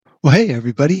Well, hey,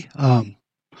 everybody. I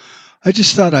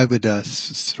just thought I would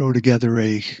throw together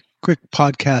a quick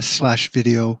podcast slash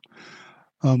video.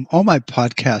 All my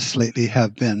podcasts lately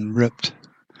have been ripped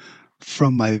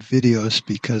from my videos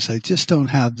because I just don't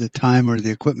have the time or the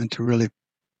equipment to really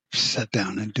sit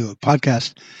down and do a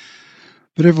podcast.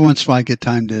 But every once in a while, I get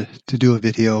time to do a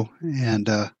video and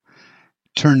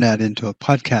turn that into a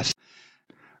podcast.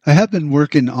 I have been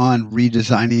working on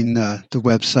redesigning the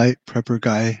website,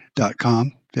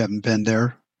 prepperguy.com. If you haven't been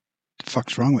there, the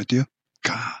fuck's wrong with you?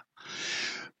 God.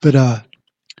 But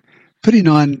putting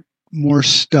on more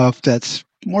stuff that's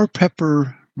more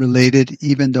pepper related,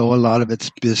 even though a lot of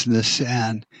it's business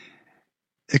and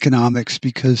economics,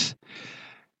 because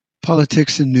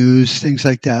politics and news, things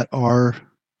like that, are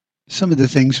some of the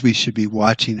things we should be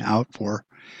watching out for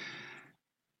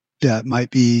that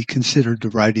might be considered the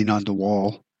writing on the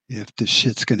wall if the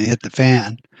shit's going to hit the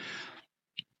fan.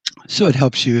 So it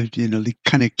helps you,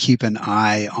 kind of keep an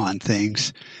eye on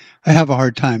things. I have a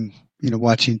hard time,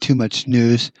 watching too much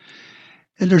news.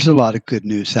 And there's a lot of good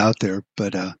news out there,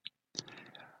 but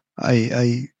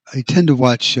I tend to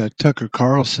watch Tucker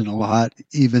Carlson a lot,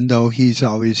 even though he's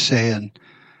always saying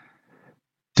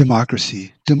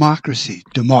democracy, democracy,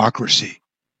 democracy.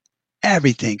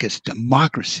 Everything is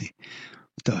democracy.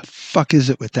 What the fuck is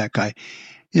it with that guy?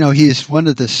 He is one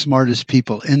of the smartest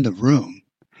people in the room,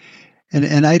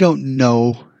 and I don't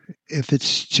know if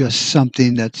it's just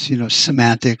something that's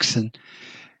semantics, and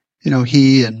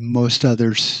he and most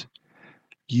others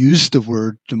use the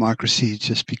word democracy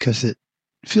just because it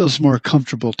feels more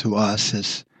comfortable to us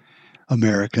as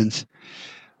Americans,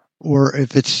 or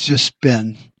if it's just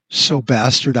been so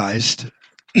bastardized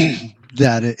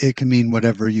that it can mean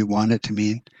whatever you want it to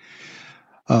mean.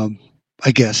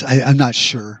 I guess I'm not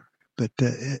sure, but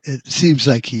it seems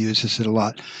like he uses it a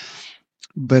lot.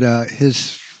 But his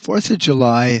 4th of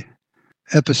July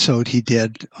episode he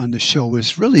did on the show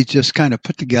was really just kind of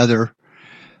put together,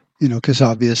 because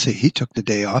obviously he took the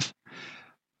day off,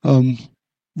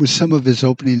 with some of his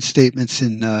opening statements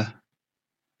in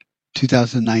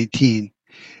 2019.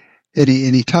 And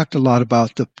he talked a lot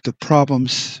about the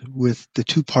problems with the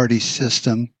two-party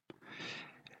system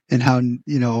and how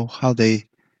they,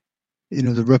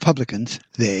 the Republicans,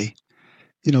 they,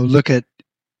 look at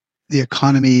the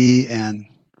economy and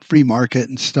free market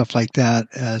and stuff like that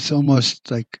as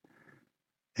almost like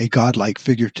a godlike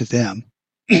figure to them.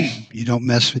 You don't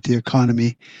mess with the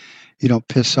economy. You don't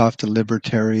piss off the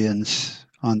libertarians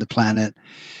on the planet,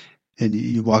 and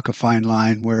you walk a fine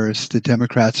line, whereas the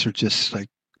Democrats are just like,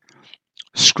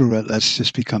 screw it, let's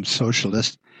just become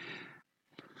socialist.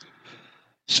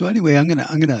 So anyway, I'm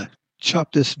gonna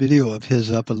chop this video of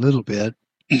his up a little bit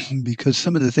because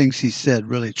some of the things he said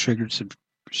really triggered some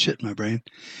shit in my brain.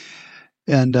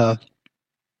 And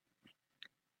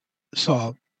so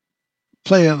I'll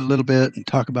play a little bit and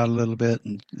talk about a little bit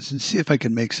and see if I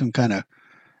can make some kind of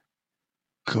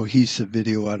cohesive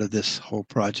video out of this whole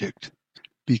project,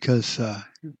 because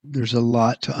there's a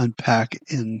lot to unpack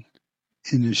in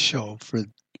this show for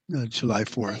July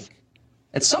 4th.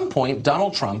 At some point,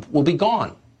 Donald Trump will be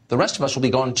gone. The rest of us will be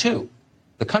gone too.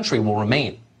 The country will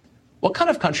remain. What kind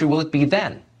of country will it be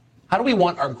then? How do we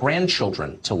want our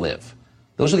grandchildren to live?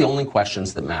 Those are the only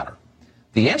questions that matter.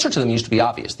 The answer to them used to be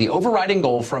obvious. The overriding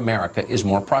goal for America is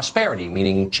more prosperity,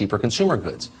 meaning cheaper consumer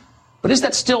goods. But is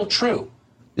that still true?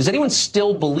 Does anyone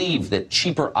still believe that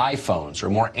cheaper iPhones or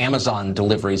more Amazon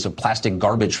deliveries of plastic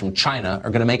garbage from China are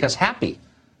going to make us happy?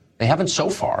 They haven't so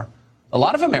far. A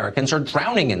lot of Americans are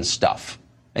drowning in stuff,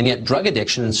 and yet drug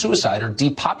addiction and suicide are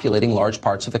depopulating large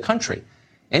parts of the country.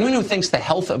 Anyone who thinks the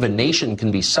health of a nation can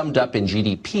be summed up in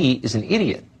GDP is an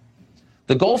idiot.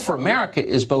 The goal for America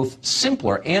is both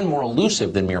simpler and more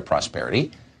elusive than mere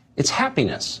prosperity. It's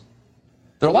happiness.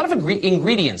 There are a lot of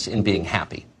ingredients in being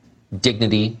happy: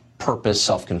 dignity, purpose,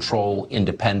 self-control,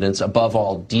 independence, above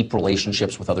all, deep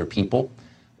relationships with other people.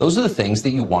 Those are the things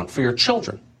that you want for your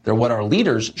children. They're what our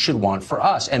leaders should want for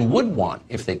us and would want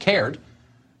if they cared.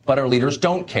 But our leaders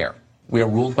don't care. We are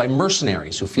ruled by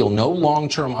mercenaries who feel no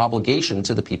long-term obligation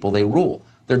to the people they rule.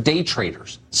 They're day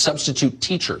traders, substitute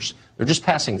teachers. They're just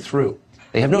passing through.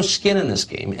 They have no skin in this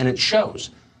game, and it shows.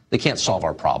 They can't solve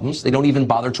our problems. They don't even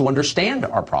bother to understand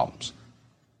our problems.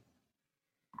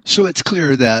 So it's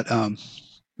clear that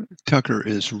Tucker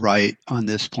is right on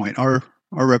this point. Our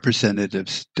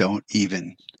representatives don't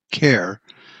even care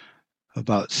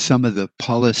about some of the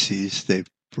policies they've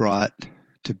brought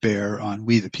to bear on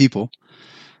we the people.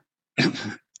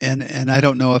 And I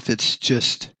don't know if it's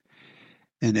just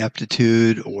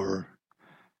ineptitude or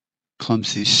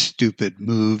clumsy, stupid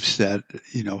moves that,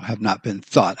 have not been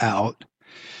thought out.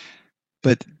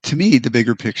 But to me, the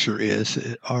bigger picture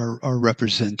is our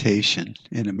representation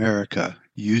in America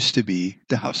used to be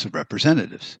the House of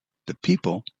Representatives, the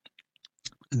people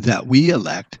that we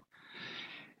elect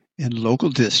in local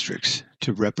districts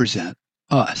to represent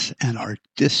us and our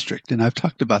district. And I've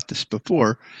talked about this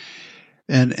before,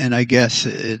 and I guess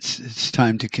it's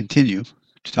time to continue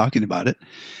talking about it.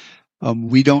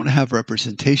 We don't have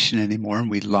representation anymore, and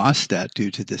we lost that due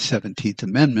to the 17th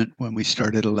Amendment when we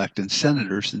started electing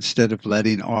senators instead of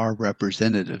letting our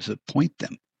representatives appoint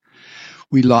them.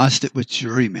 We lost it with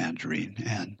gerrymandering,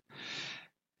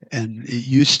 and it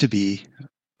used to be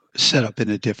set up in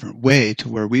a different way to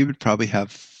where we would probably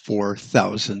have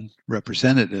 4,000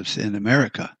 representatives in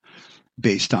America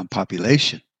based on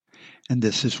population. And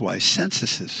this is why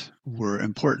censuses were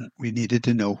important. We needed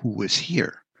to know who was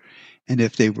here and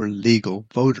if they were legal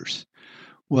voters.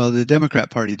 Well, the Democrat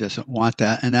Party doesn't want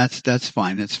that, and that's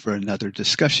fine. It's for another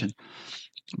discussion.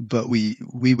 But we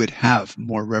would have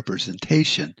more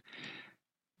representation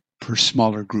per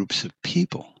smaller groups of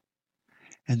people.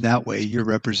 And that way your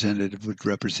representative would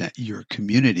represent your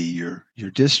community,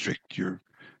 your district, your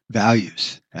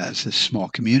values as a small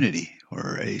community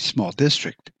or a small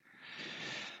district.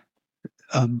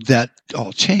 That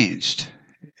all changed.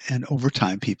 And over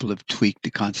time, people have tweaked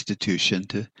the Constitution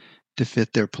to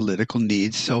fit their political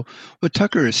needs. So what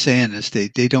Tucker is saying is they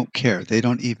don't care. They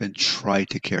don't even try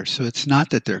to care. So it's not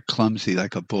that they're clumsy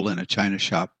like a bull in a china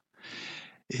shop.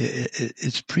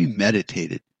 It's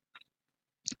premeditated.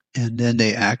 And then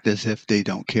they act as if they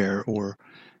don't care or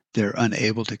they're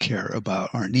unable to care about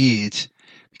our needs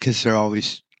because they're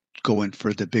always going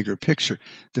for the bigger picture.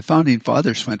 The founding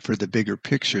fathers went for the bigger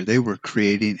picture. They were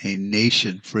creating a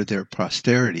nation for their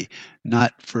posterity,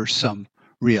 not for some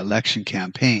re-election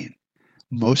campaign.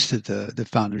 Most of the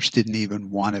founders didn't even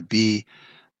want to be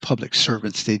public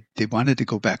servants. They wanted to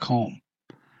go back home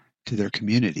to their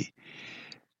community.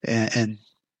 And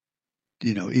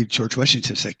you know, George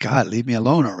Washington said, God, leave me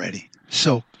alone already.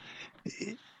 So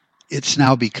it's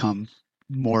now become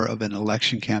more of an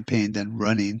election campaign than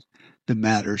running the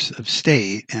matters of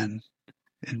state and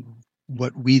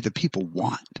what we, the people,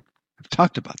 want. I've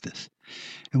talked about this,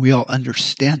 and we all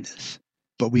understand this,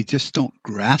 but we just don't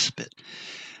grasp it,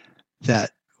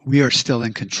 that we are still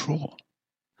in control.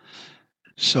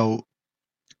 So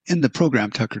in the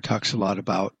program, Tucker talks a lot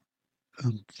about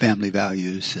family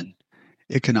values and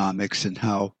economics and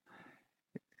how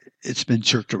it's been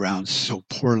jerked around so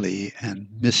poorly and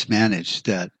mismanaged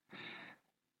that,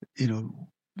 you know,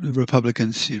 the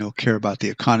Republicans, you know, care about the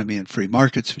economy and free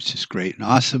markets, which is great and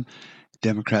awesome.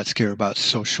 Democrats care about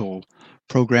social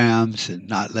programs and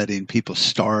not letting people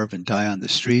starve and die on the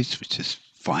streets, which is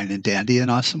fine and dandy and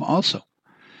awesome also.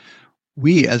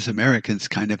 We as Americans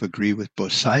kind of agree with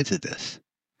both sides of this,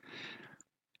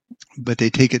 but they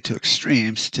take it to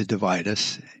extremes to divide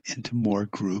us into more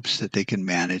groups that they can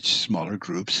manage, smaller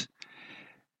groups,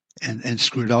 and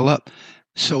screw it all up.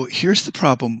 So here's the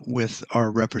problem with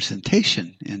our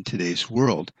representation in today's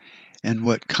world, and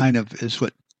what kind of is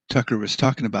what Tucker was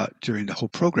talking about during the whole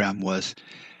program was,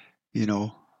 you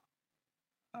know,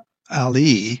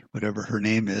 Ali, whatever her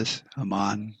name is,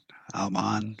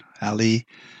 Ali,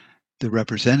 the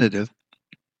representative,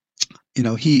 you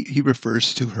know, he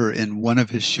refers to her in one of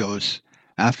his shows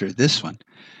after this one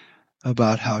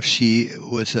about how she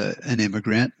was an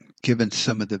immigrant given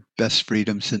some of the best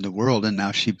freedoms in the world, and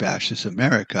now she bashes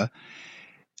America.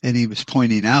 And he was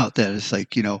pointing out that it's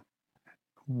like, you know,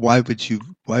 why would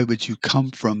you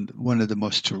come from one of the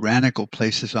most tyrannical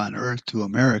places on earth to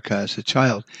America as a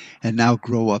child and now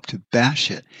grow up to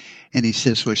bash it? And he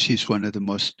says, well, she's one of the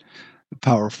most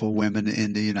powerful women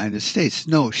in the United States.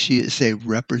 No, she is a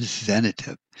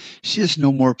representative. She is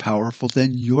no more powerful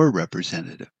than your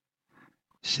representative.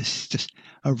 She's just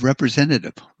a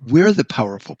representative. We're the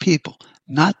powerful people,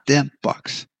 not them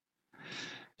bucks.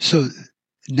 So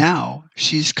now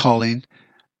she's calling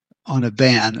on a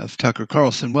ban of Tucker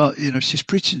Carlson. Well, you know, she's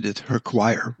preaching to her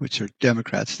choir, which are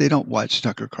Democrats. They don't watch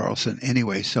Tucker Carlson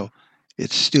anyway, so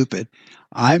it's stupid.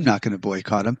 I'm not going to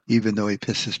boycott him, even though he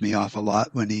pisses me off a lot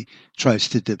when he tries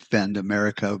to defend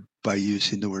America by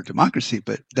using the word democracy.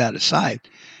 But that aside,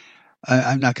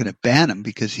 I'm not going to ban him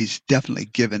because he's definitely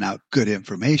given out good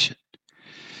information.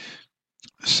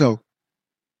 So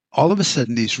all of a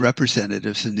sudden, these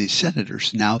representatives and these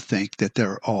senators now think that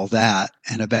they're all that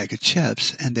and a bag of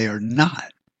chips, and they are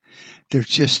not. They're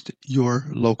just your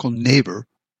local neighbor,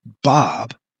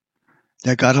 Bob,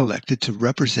 that got elected to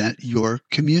represent your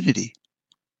community.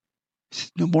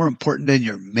 It's no more important than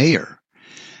your mayor.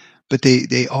 But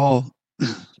they all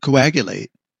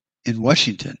coagulate in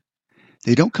Washington.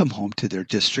 They don't come home to their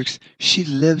districts. She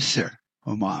lives there.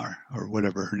 Omar, or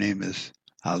whatever her name is,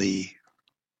 Ali.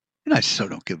 And I still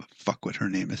don't give a fuck what her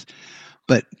name is,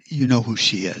 but you know who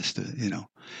she is.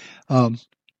 Um,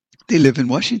 they live in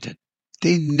Washington.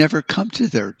 They never come to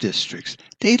their districts.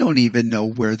 They don't even know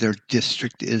where their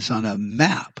district is on a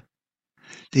map.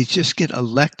 They just get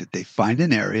elected. They find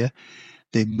an area,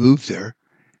 they move there,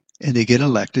 and they get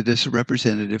elected as a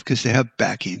representative because they have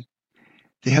backing.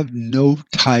 They have no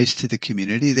ties to the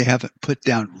community. They haven't put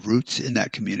down roots in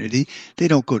that community. They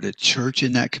don't go to church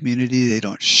in that community. They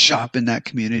don't shop in that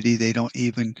community. They don't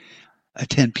even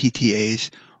attend PTAs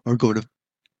or go to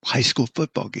high school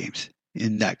football games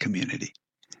in that community.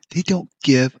 They don't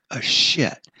give a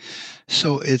shit.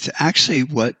 So it's actually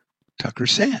what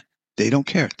Tucker's saying. They don't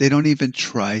care. They don't even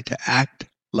try to act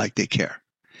like they care.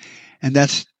 And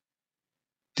that's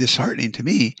disheartening to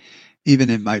me.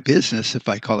 Even in my business, if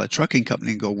I call a trucking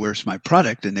company and go, "Where's my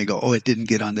product?" and they go, "Oh, it didn't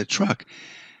get on the truck."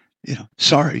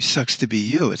 Sorry, sucks to be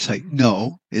you. It's like,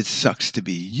 no, it sucks to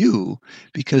be you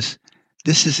because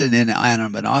this is an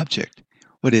inanimate object.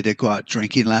 What, did it go out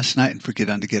drinking last night and forget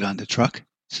to get on the truck?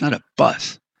 It's not a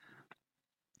bus.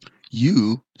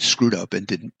 You screwed up and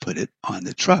didn't put it on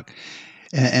the truck.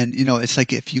 And it's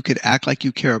like, if you could act like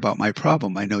you care about my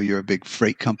problem. I know you're a big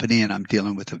freight company and I'm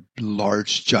dealing with a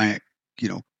large, giant,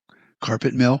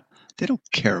 carpet mill. They don't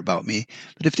care about me.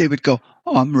 But if they would go,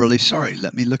 "Oh, I'm really sorry.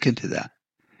 Let me look into that."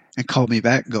 And call me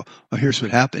back and go, "Oh, here's what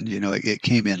happened. It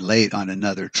came in late on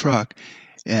another truck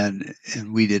and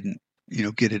we didn't,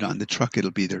 get it on the truck. It'll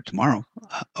be there tomorrow."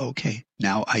 Okay.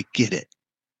 Now I get it.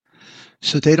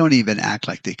 So they don't even act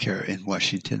like they care in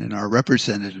Washington. And our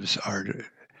representatives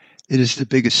it is the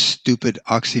biggest stupid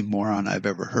oxymoron I've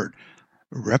ever heard.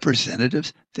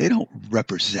 Representatives, they don't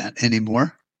represent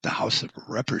anymore. The House of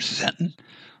Representing,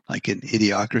 like in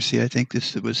Idiocracy, I think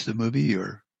this was the movie,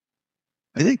 or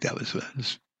I think that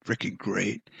was freaking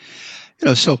great.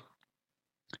 So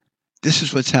this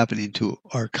is what's happening to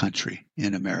our country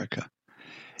in America.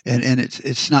 And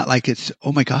it's not like it's,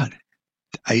 oh my God,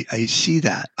 I see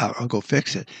that. I'll go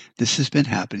fix it. This has been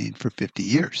happening for 50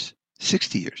 years,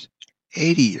 60 years,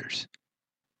 80 years,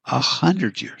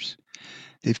 100 years.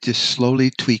 They've just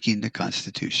slowly tweaking the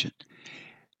Constitution.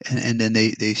 And then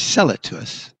they sell it to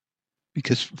us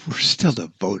because we're still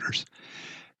the voters.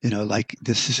 Like,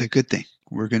 this is a good thing.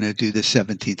 We're going to do the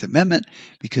 17th Amendment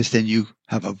because then you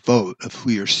have a vote of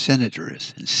who your senator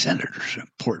is. And senators are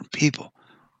important people.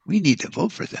 We need to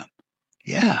vote for them.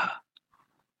 Yeah.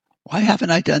 Why haven't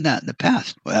I done that in the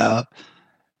past? Well,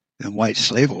 the white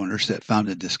slave owners that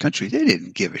founded this country, they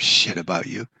didn't give a shit about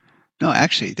you. No,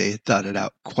 actually, they had thought it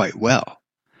out quite well.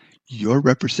 Your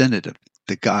representative,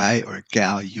 the guy or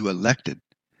gal you elected,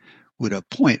 would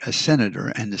appoint a senator,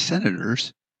 and the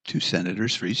senators, 2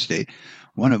 senators for each state,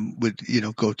 one of them would,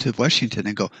 go to Washington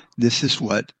and go, "This is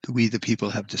what we, the people,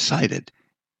 have decided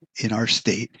in our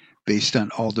state based on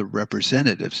all the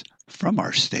representatives from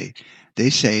our state." They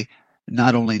say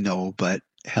not only no, but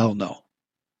hell no.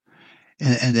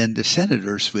 And then the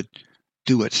senators would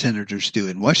do what senators do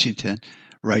in Washington,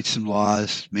 write some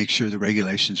laws, make sure the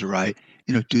regulations are right,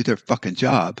 do their fucking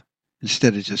job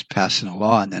instead of just passing a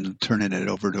law and then turning it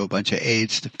over to a bunch of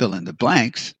aides to fill in the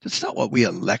blanks. That's not what we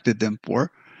elected them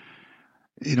for.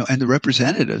 And the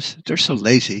representatives, they're so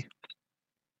lazy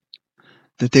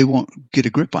that they won't get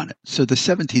a grip on it. So the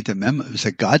 17th Amendment was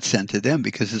a godsend to them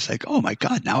because it's like, oh my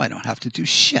God, now I don't have to do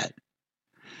shit.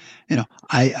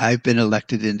 I've been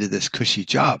elected into this cushy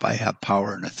job. I have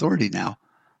power and authority now.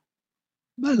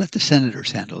 But let the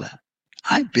senators handle that.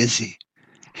 I'm busy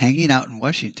hanging out in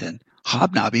Washington,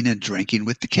 hobnobbing and drinking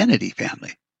with the Kennedy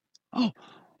family. Oh,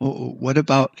 what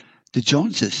about the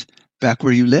Joneses back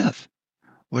where you live?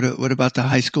 What about the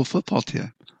high school football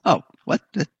team? Oh, what?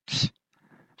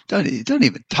 Don't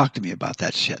even talk to me about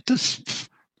that shit. Those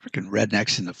freaking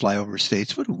rednecks in the flyover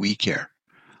states, what do we care?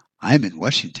 I'm in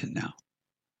Washington now.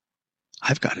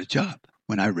 I've got a job.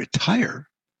 When I retire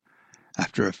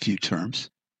after a few terms,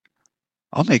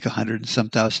 I'll make 100 and some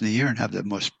thousand a year and have the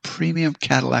most premium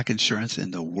Cadillac insurance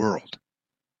in the world.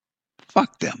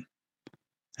 Fuck them.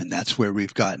 And that's where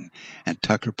we've gotten. And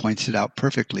Tucker points it out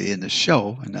perfectly in the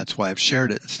show, and that's why I've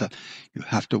shared it and stuff. You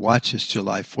have to watch his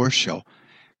July 4th show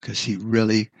because he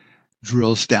really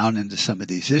drills down into some of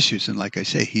these issues. And like I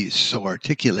say, he's so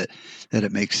articulate that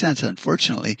it makes sense.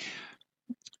 Unfortunately,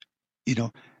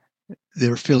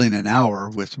 they're filling an hour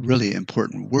with really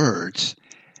important words.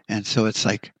 And so it's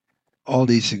like all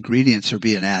these ingredients are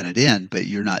being added in, but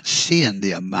you're not seeing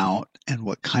the amount and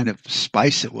what kind of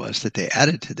spice it was that they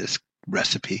added to this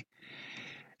recipe.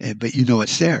 But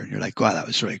it's there. And you're like, wow, that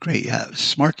was really great. Yeah, it was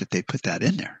smart that they put that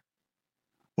in there.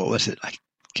 What was it? I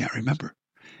can't remember.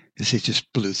 because they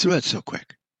just blew through it so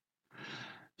quick.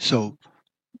 So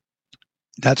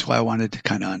that's why I wanted to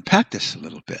kind of unpack this a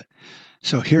little bit.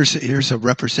 So here's a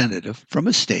representative from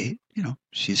a state.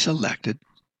 She's elected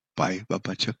by a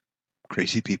bunch of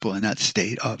crazy people in that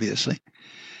state, obviously,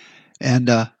 and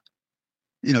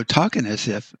talking as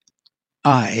if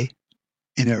I,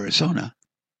 in Arizona,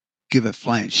 give a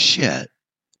flying shit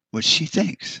what she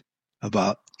thinks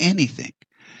about anything,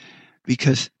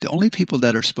 because the only people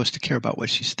that are supposed to care about what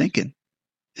she's thinking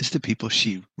is the people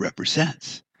she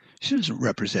represents. She doesn't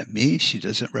represent me. She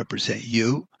doesn't represent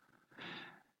you.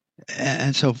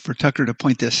 And so for Tucker to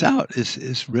point this out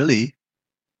is really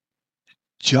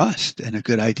just and a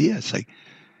good idea. It's like,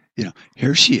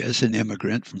 here she is, an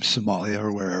immigrant from Somalia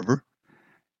or wherever,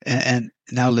 and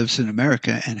now lives in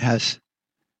America and has,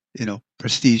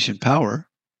 prestige and power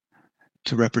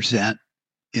to represent,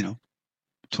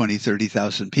 20,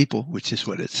 30,000 people, which is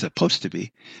what it's supposed to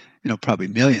be, probably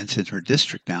millions in her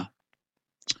district now.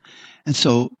 And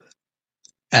so,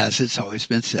 as it's always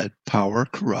been said, power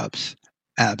corrupts.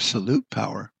 Absolute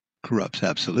power corrupts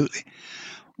absolutely.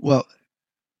 Well,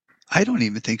 I don't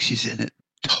even think she's in it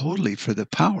totally for the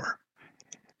power.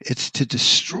 It's to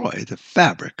destroy the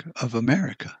fabric of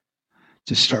America,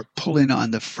 to start pulling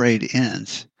on the frayed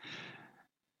ends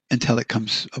until it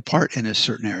comes apart in a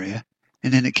certain area,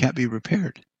 and then it can't be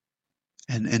repaired.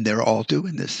 And they're all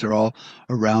doing this. They're all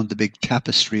around the big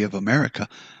tapestry of America,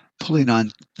 pulling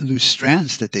on loose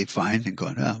strands that they find and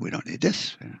going, oh, we don't need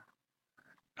this. We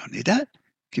don't need that.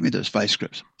 Give me those vice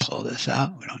grips. Pull this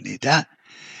out. We don't need that.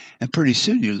 And pretty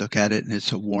soon you look at it and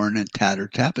it's a worn and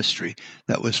tattered tapestry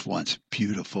that was once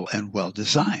beautiful and well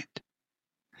designed.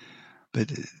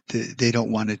 But they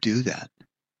don't want to do that.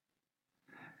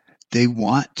 They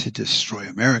want to destroy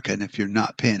America, and if you're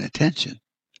not paying attention,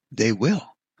 they will.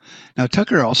 Now,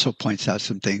 Tucker also points out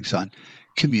some things on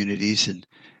communities and,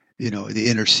 the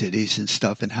inner cities and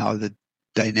stuff, and how the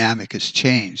dynamic has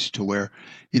changed to where,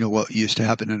 what used to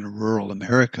happen in rural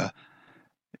America,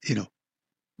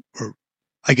 or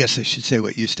I guess I should say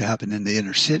what used to happen in the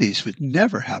inner cities would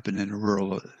never happen in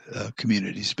rural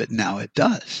communities, but now it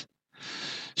does.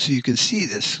 So you can see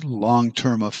this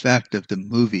long-term effect of the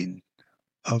moving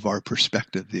of our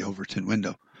perspective, the Overton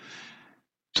window,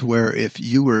 to where if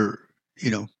you were,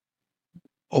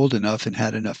 old enough and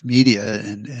had enough media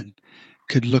and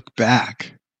could look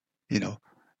back,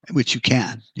 which you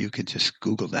can just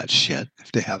Google that shit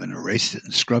if they haven't erased it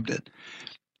and scrubbed it,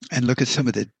 and look at some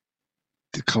of the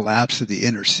collapse of the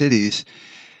inner cities,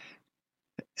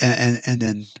 and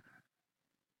then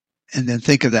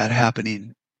think of that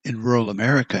happening in rural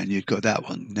America, and you'd go, that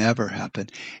will never happen.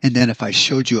 And then if I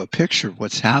showed you a picture of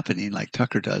what's happening, like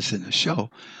Tucker does in the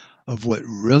show, of what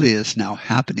really is now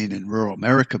happening in rural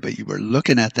America, but you were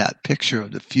looking at that picture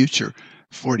of the future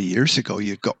 40 years ago,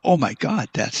 you'd go, oh my God,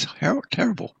 that's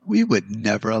terrible. We would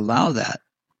never allow that.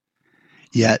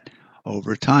 Yet,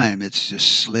 over time, it's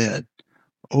just slid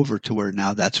over to where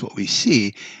now that's what we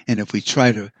see. And if we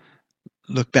try to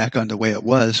look back on the way it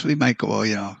was, we might go,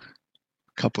 a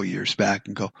couple years back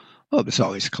and go, oh, it was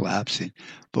always collapsing.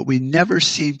 But we never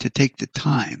seem to take the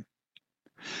time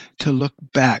to look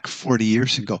back 40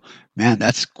 years and go, man,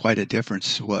 that's quite a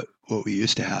difference to what we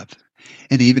used to have.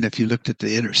 And even if you looked at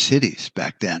the inner cities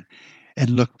back then and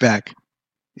looked back,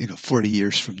 40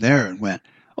 years from there and went,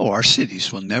 oh, our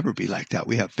cities will never be like that.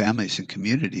 We have families and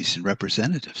communities and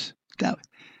representatives.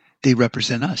 They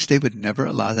represent us. They would never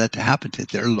allow that to happen to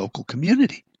their local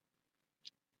community.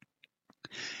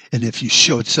 And if you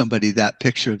showed somebody that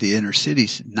picture of the inner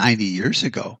cities 90 years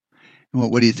ago, well,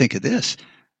 what do you think of this?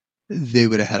 They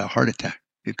would have had a heart attack.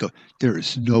 They'd go, there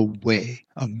is no way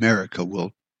America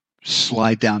will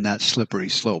slide down that slippery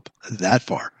slope that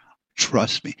far.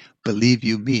 Trust me, believe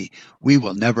you me, we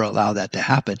will never allow that to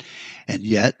happen. And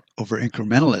yet, over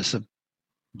incrementalism,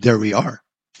 there we are.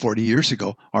 40 years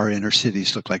ago, our inner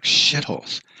cities look like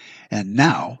shitholes. And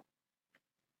now,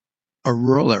 our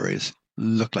rural areas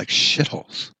look like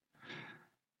shitholes.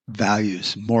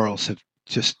 Values, morals have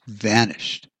just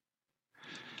vanished.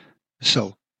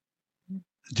 So,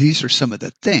 these are some of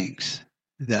the things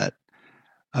that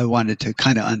I wanted to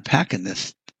kind of unpack in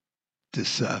this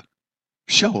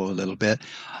show a little bit.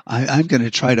 I'm going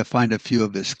to try to find a few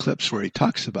of his clips where he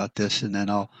talks about this, and then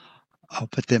I'll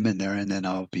put them in there, and then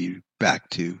I'll be back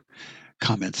to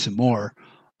comment some more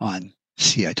on,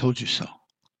 see, I told you so.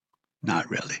 Not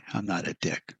really. I'm not a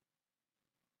dick.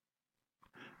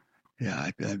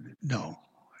 Yeah, no.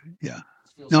 Yeah.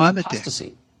 No, I'm a dick.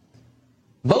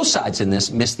 Both sides in this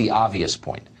miss the obvious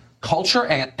point. Culture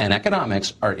and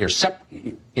economics are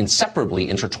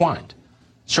inseparably intertwined.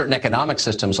 Certain economic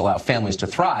systems allow families to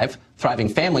thrive. Thriving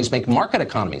families make market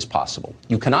economies possible.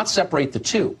 You cannot separate the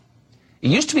two. It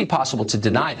used to be possible to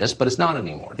deny this, but it's not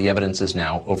anymore. The evidence is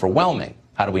now overwhelming.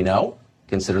 How do we know?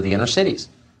 Consider the inner cities.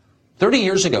 30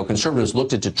 years ago, conservatives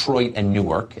looked at Detroit and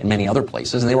Newark and many other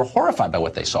places, and they were horrified by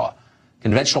what they saw.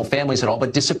 Conventional families had all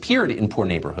but disappeared in poor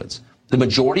neighborhoods. The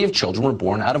majority of children were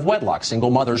born out of wedlock.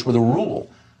 Single mothers were the rule.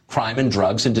 Crime and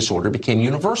drugs and disorder became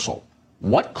universal.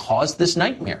 What caused this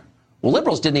nightmare? Well,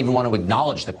 liberals didn't even want to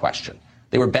acknowledge the question.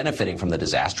 They were benefiting from the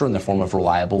disaster in the form of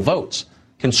reliable votes.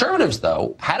 Conservatives,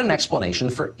 though, had an explanation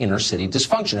for inner city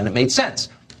dysfunction, and it made sense.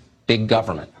 Big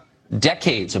government.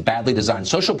 Decades of badly designed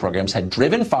social programs had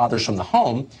driven fathers from the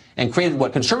home and created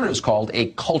what conservatives called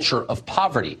a culture of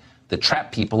poverty that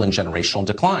trapped people in generational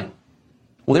decline.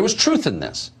 Well, there was truth in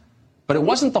this, but it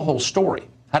wasn't the whole story.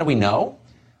 How do we know?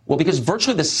 Well, because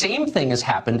virtually the same thing has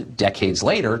happened decades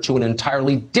later to an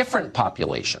entirely different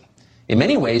population. In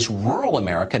many ways, rural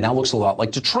America now looks a lot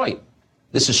like Detroit.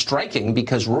 This is striking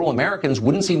because rural Americans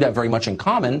wouldn't seem to have very much in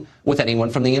common with anyone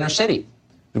from the inner city.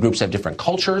 The groups have different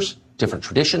cultures, different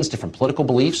traditions, different political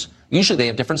beliefs. Usually they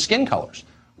have different skin colors.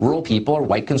 Rural people are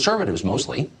white conservatives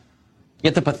mostly.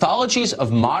 Yet the pathologies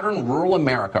of modern rural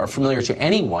America are familiar to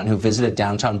anyone who visited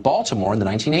downtown Baltimore in the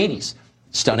 1980s.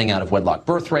 Stunning out-of-wedlock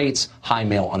birth rates, high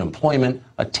male unemployment,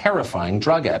 a terrifying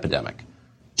drug epidemic.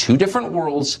 Two different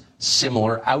worlds,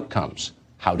 similar outcomes.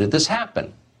 How did this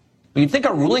happen? Well, you'd think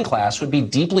our ruling class would be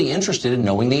deeply interested in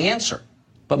knowing the answer,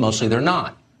 but mostly they're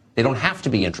not. They don't have to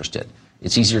be interested.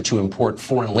 It's easier to import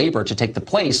foreign labor to take the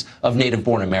place of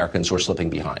native-born Americans who are slipping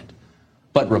behind.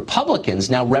 But Republicans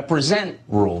now represent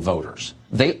rural voters.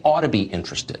 They ought to be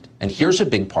interested. And here's a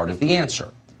big part of the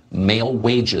answer. Male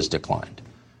wages declined.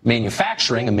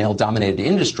 Manufacturing, a male-dominated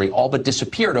industry, all but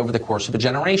disappeared over the course of a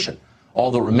generation. All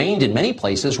that remained in many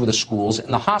places were the schools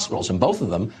and the hospitals, and both of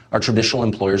them are traditional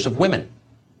employers of women.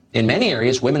 In many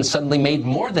areas, women suddenly made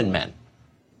more than men.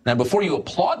 Now, before you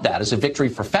applaud that as a victory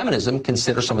for feminism,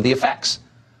 consider some of the effects.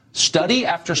 Study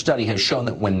after study has shown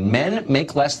that when men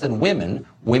make less than women,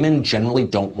 women generally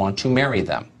don't want to marry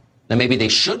them. Now, maybe they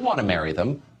should want to marry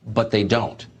them, but they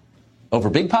don't. Over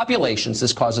big populations,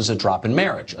 this causes a drop in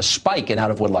marriage, a spike in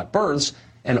out-of-wedlock births,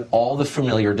 and all the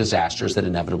familiar disasters that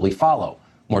inevitably follow.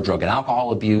 More drug and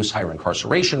alcohol abuse, higher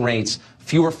incarceration rates,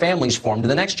 fewer families formed in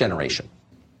the next generation.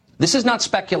 This is not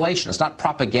speculation. It's not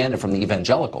propaganda from the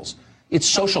evangelicals. It's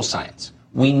social science.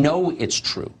 We know it's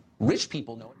true. Rich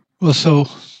people know it. Well, so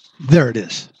there it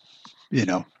is,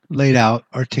 laid out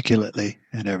articulately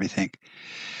and everything.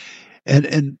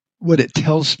 And what it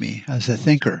tells me as a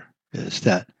thinker is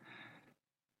that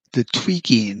the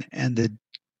tweaking and the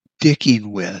dicking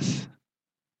with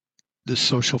the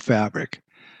social fabric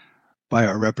by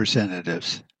our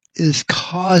representatives is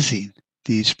causing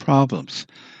these problems,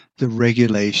 the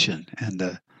regulation and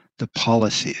the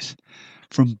policies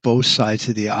from both sides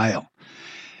of the aisle.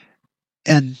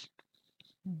 And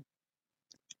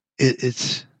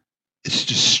it's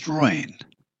destroying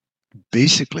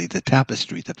basically the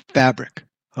tapestry, the fabric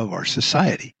of our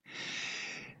society.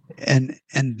 And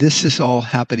this is all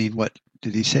happening, what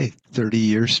did he say, 30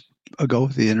 years ago,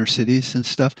 the inner cities and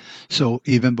stuff. So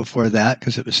even before that,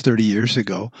 because it was 30 years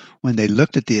ago, when they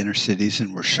looked at the inner cities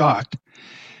and were shocked,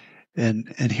 and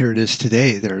here it is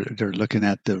today, they're looking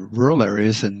at the rural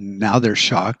areas and now they're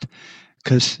shocked,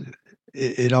 because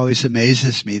it always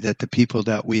amazes me that the people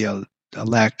that we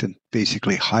elect and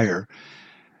basically hire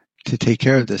to take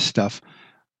care of this stuff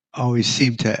always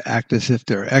seem to act as if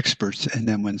they're experts, and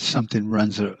then when something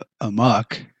runs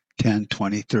amok 10,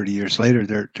 20, 30 years later,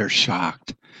 they're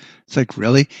shocked. It's like,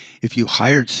 really? If you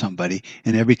hired somebody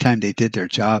and every time they did their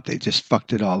job, they just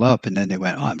fucked it all up, and then they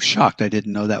went, oh, I'm shocked. I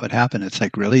didn't know that would happen. It's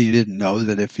like, really? You didn't know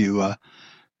that if you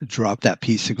dropped that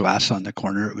piece of glass on the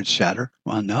corner, it would shatter?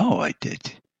 Well, no, I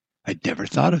did. I'd never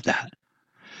thought of that.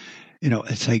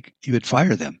 It's like you would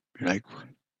fire them. You're like,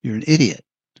 you're an idiot.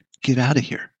 Get out of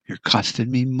here. You're costing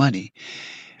me money.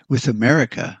 With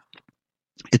America,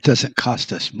 it doesn't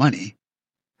cost us money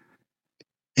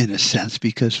in a sense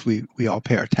because we all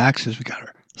pay our taxes. We got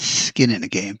our skin in the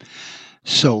game.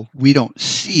 So we don't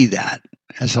see that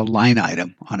as a line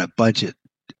item on a budget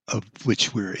of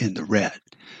which we're in the red.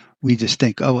 We just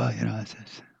think, oh, well,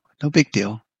 it's no big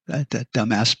deal. That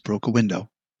dumbass broke a window.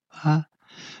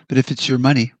 But if it's your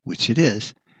money, which it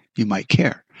is, you might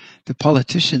care. The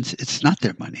politicians, it's not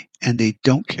their money, and they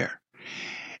don't care.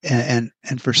 And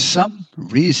for some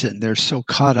reason, they're so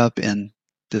caught up in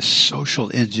the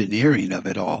social engineering of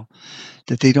it all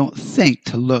that they don't think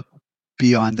to look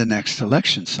beyond the next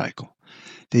election cycle.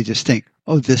 They just think,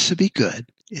 oh, this would be good.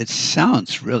 It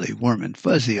sounds really warm and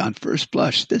fuzzy on first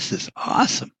blush. This is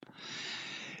awesome.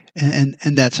 And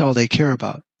that's all they care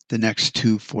about the next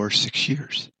 2, 4, 6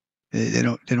 years. They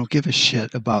don't give a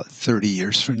shit about 30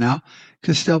 years from now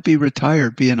because they'll be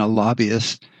retired being a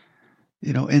lobbyist,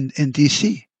 in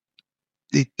DC.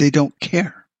 They don't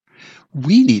care.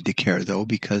 We need to care though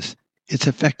because it's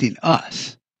affecting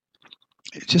us.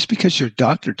 Just because your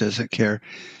doctor doesn't care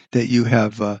that you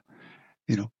have,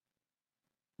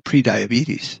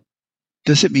 prediabetes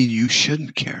doesn't mean you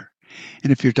shouldn't care.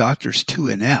 And if your doctor's too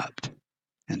inept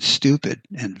and stupid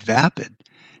and vapid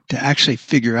to actually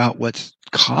figure out what's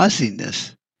causing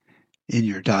this in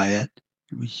your diet,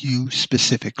 you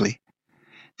specifically,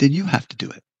 then you have to do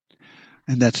it.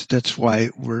 And that's why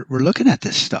we're looking at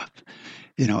this stuff,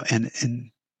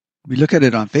 and we look at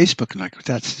it on Facebook and like,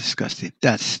 that's disgusting.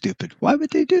 That's stupid. Why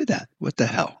would they do that? What the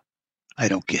hell? I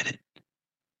don't get it.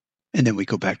 And then we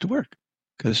go back to work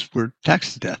because we're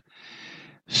taxed to death.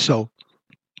 So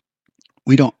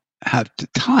we don't have the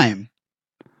time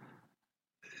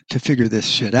to figure this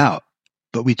shit out,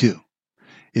 but we do.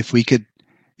 If we could,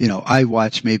 I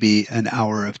watch maybe an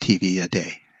hour of TV a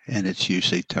day, and it's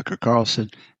usually Tucker Carlson,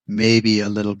 maybe a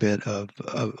little bit of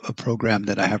a program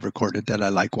that I have recorded that I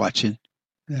like watching,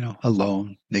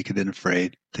 Alone, Naked and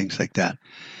Afraid, things like that.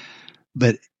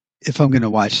 But if I'm going to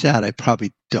watch that, I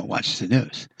probably don't watch the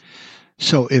news.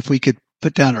 So if we could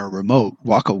put down our remote,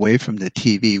 walk away from the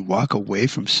TV, walk away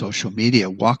from social media,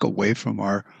 walk away from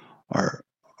our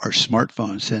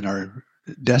smartphones and our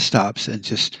desktops and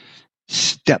just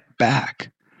step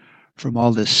back from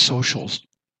all this social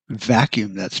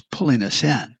vacuum that's pulling us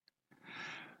in,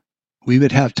 we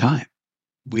would have time.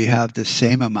 We have the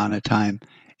same amount of time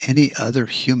any other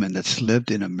human that's lived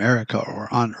in America or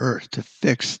on Earth to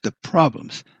fix the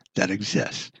problems that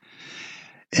exist.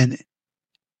 And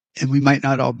we might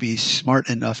not all be smart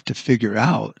enough to figure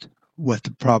out what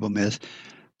the problem is,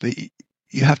 but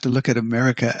you have to look at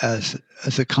America as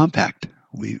a compact.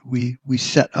 We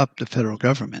set up the federal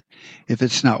government. If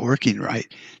it's not working right,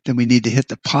 then we need to hit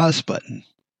the pause button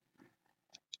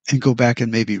and go back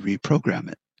and maybe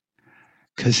reprogram it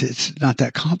because it's not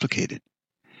that complicated.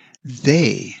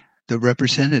 They, the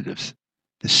representatives,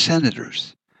 the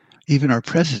senators, even our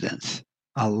presidents,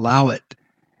 allow it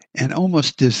and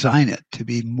almost design it to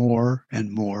be more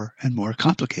and more and more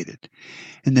complicated.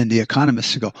 And then the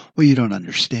economists go, well, you don't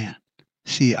understand.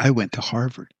 See, I went to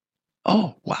Harvard.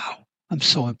 Oh, wow. I'm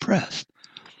so impressed.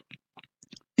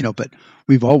 But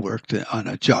we've all worked on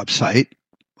a job site,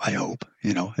 I hope,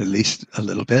 at least a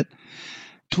little bit,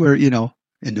 to where,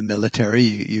 in the military,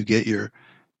 you get your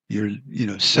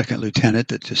second lieutenant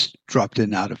that just dropped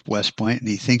in out of West Point, and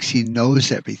he thinks he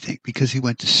knows everything because he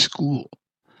went to school,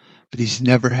 but he's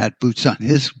never had boots on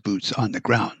the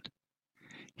ground.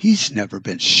 He's never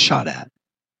been shot at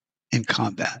in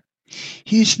combat.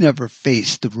 He's never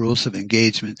faced the rules of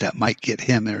engagement that might get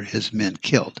him or his men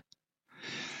killed.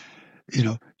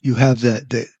 You have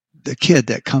the kid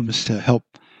that comes to help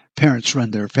parents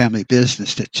run their family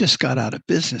business that just got out of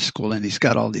business school, and he's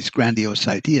got all these grandiose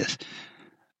ideas,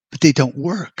 but they don't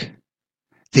work.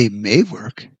 They may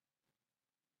work,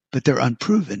 but they're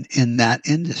unproven in that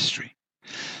industry.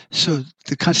 So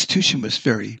the Constitution was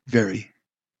very, very,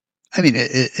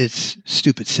 it's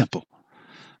stupid simple.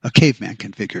 A caveman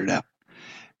can figure it out.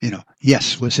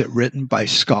 Yes, was it written by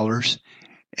scholars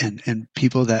and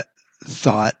people that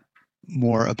thought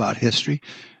more about history?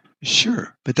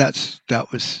 Sure, but that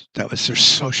was their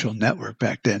social network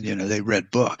back then. They read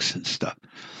books and stuff.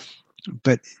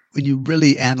 But when you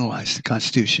really analyze the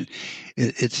Constitution,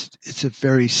 it's a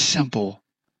very simple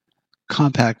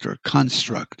compact or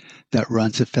construct that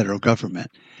runs a federal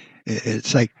government.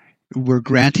 It's like we're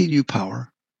granting you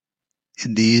power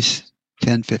in these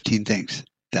 10, 15 things.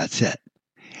 That's it.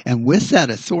 And with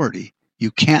that authority, you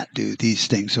can't do these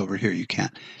things over here. You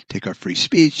can't take our free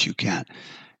speech. You can't,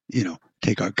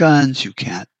 take our guns. You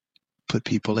can't put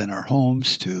people in our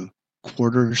homes to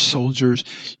quarter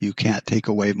soldiers. You can't take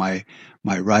away my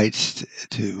rights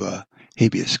to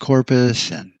habeas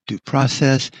corpus and due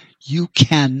process. You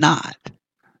cannot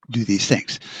do these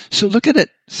things. So look at it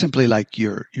simply like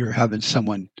you're having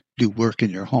someone do work in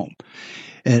your home,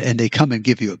 and they come and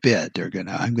give you a bid.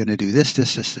 I'm gonna do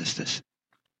this.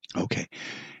 Okay.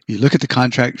 You look at the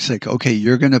contract. It's like, okay,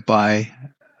 you're gonna buy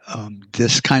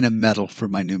this kind of metal for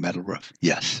my new metal roof.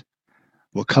 Yes.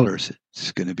 What color is it?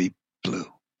 It's gonna be blue.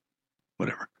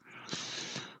 Whatever.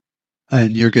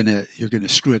 And you're gonna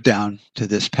screw it down to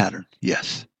this pattern.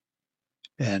 Yes.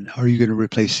 And are you going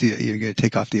to you're going to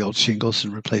take off the old shingles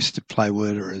and replace the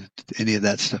plywood or any of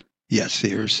that stuff? Yes.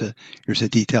 Here's a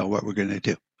detail of what we're going to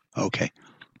do. Okay.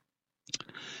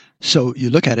 So you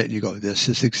look at it and you go, this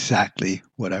is exactly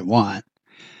what I want.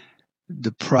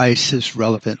 the price is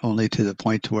relevant only to the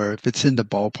point to where if it's in the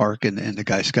ballpark and the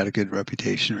guy's got a good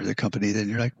reputation or the company, then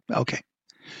you're like, okay,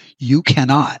 you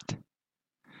cannot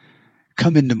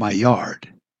come into my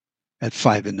yard at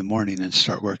 5 in the morning and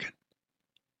start working.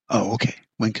 Oh, okay.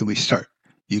 When can we start?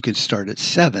 You can start at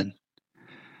 7,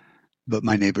 but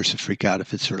my neighbors will freak out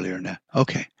if it's earlier than that.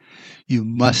 Okay. You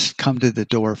must come to the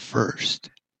door first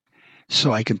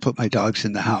so I can put my dogs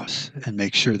in the house and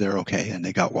make sure they're okay and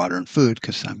they got water and food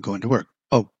because I'm going to work.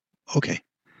 Oh, okay.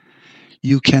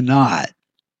 You cannot,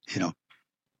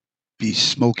 be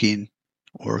smoking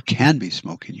or can be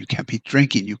smoking. You can't be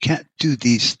drinking. You can't do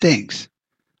these things.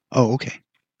 Oh, okay.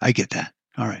 I get that.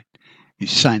 All right. You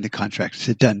signed the contract. It's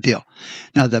a done deal.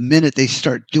 Now, the minute they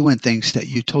start doing things that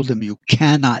you told them you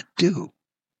cannot do,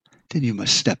 then you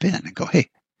must step in and go, hey,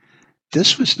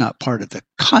 this was not part of the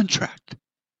contract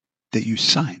that you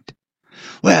signed.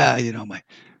 Well,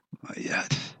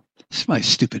 it's my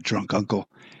stupid drunk uncle.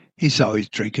 He's always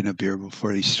drinking a beer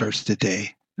before he starts the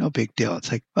day. No big deal.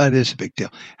 It's like, well, it is a big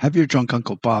deal. Have your drunk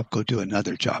Uncle Bob go do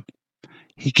another job.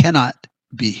 He cannot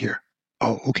be here.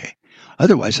 Oh, okay.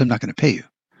 Otherwise, I'm not going to pay you.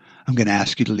 I'm going to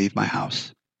ask you to leave my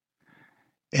house.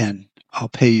 And I'll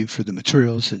pay you for the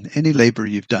materials and any labor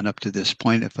you've done up to this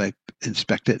point if I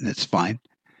inspect it and it's fine.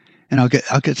 And I'll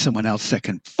get someone else that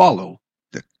can follow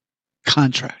the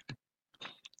contract.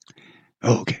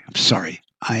 Oh, okay. I'm sorry.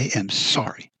 I am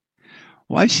sorry.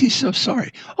 Why is he so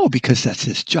sorry? Oh, because that's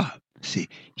his job. See,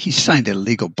 he signed a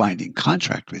legal binding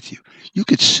contract with you. You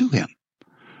could sue him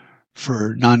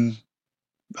for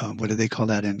what do they call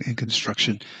that in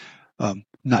construction?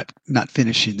 Not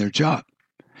finishing their job.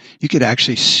 You could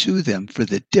actually sue them for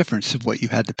the difference of what you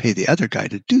had to pay the other guy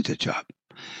to do the job.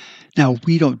 Now,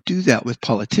 we don't do that with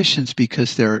politicians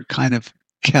because they're kind of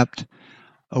kept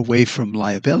away from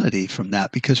liability from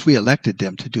that because we elected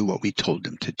them to do what we told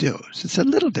them to do. So it's a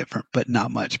little different, but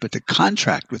not much. But the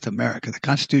contract with America, the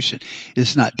Constitution,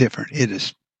 is not different. It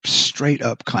is straight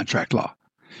up contract law.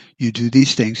 You do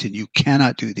these things and you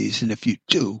cannot do these. And if you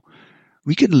do,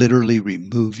 we can literally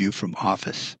remove you from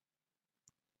office.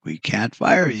 We can't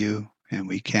fire you and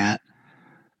we can't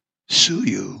sue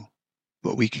you,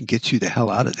 but we can get you the hell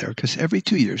out of there because every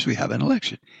 2 years we have an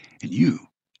election and you,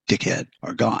 dickhead,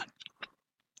 are gone.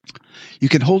 You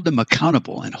can hold them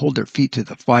accountable and hold their feet to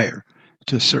the fire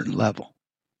to a certain level.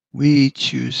 We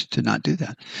choose to not do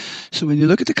that. So when you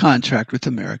look at the contract with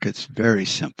America, it's very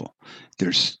simple.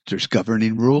 There's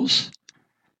governing rules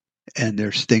and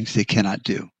there's things they cannot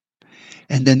do.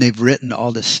 And then they've written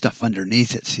all this stuff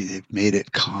underneath it. See, they've made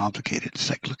it complicated. It's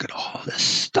like, look at all this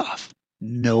stuff.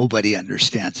 Nobody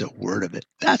understands a word of it.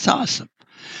 That's awesome.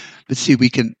 But see, we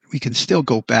can still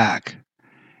go back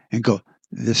and go,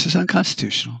 this is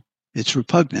unconstitutional. It's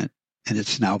repugnant and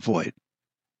it's now void.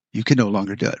 You can no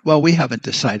longer do it. Well, we haven't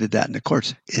decided that in the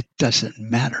courts. It doesn't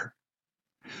matter.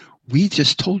 We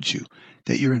just told you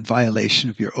that you're in violation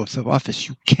of your oath of office.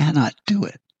 You cannot do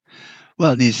it.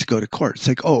 Well, it needs to go to court. It's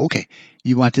like, oh, okay.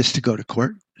 You want this to go to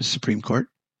court, the Supreme Court?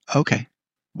 Okay,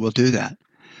 we'll do that.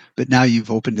 But now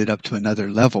you've opened it up to another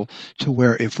level to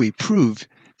where if we prove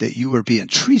that you were being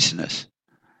treasonous,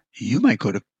 you might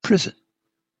go to prison.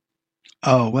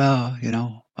 Oh, well,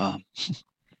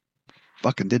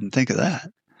 fucking didn't think of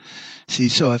that. See,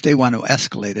 so if they want to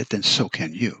escalate it, then so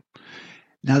can you.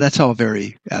 Now, that's all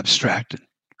very abstract and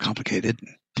complicated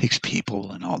and takes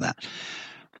people and all that.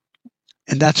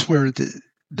 And that's where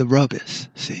the rub is,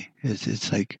 see.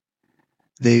 It's like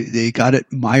they got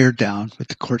it mired down with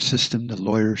the court system, the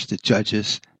lawyers, the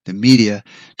judges, the media,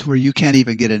 to where you can't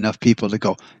even get enough people to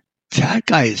go, that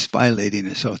guy is violating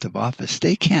his oath of office.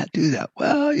 They can't do that.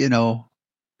 Well,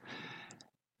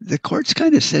 the courts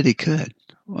kind of said he could.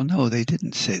 Well, no, they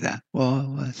didn't say that.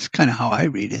 Well, that's kind of how I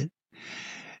read it.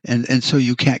 And so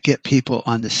you can't get people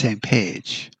on the same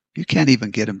page. You can't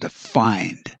even get them to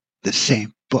find the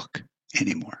same book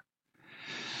anymore.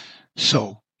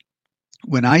 So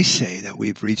when I say that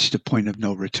we've reached a point of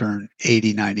no return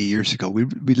 80, 90 years ago, we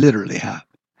literally have.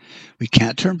 We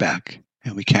can't turn back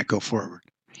and we can't go forward.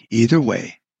 Either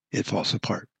way, it falls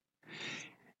apart.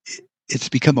 It's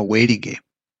become a waiting game.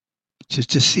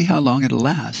 Just see how long it'll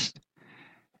last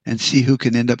and see who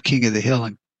can end up king of the hill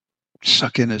and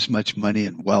suck in as much money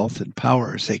and wealth and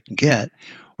power as they can get,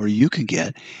 or you can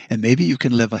get, and maybe you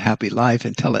can live a happy life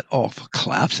until it all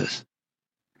collapses.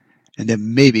 And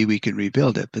then maybe we can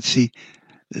rebuild it. But see,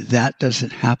 that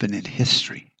doesn't happen in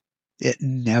history. It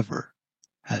never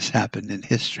has happened in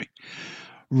history.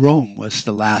 Rome was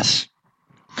the last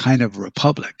kind of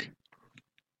republic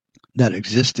that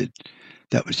existed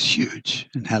that was huge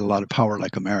and had a lot of power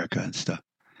like America and stuff.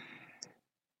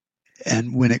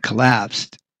 And when it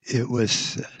collapsed, it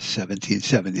was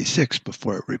 1776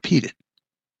 before it repeated.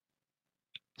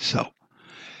 So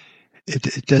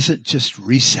it doesn't just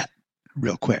reset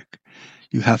real quick.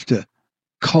 You have to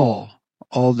cull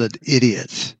all the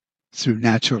idiots through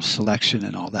natural selection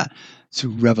and all that,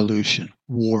 through revolution,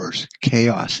 wars,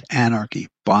 chaos, anarchy,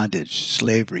 bondage,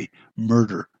 slavery,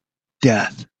 murder,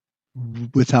 death,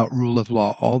 without rule of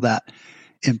law. All that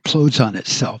implodes on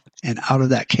itself, and out of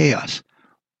that chaos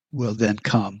will then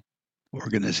come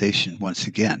organization once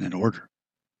again in order.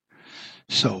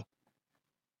 So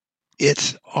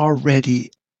it's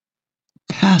already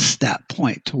past that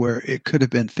point to where it could have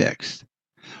been fixed.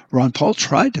 Ron Paul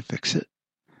tried to fix it.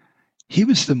 He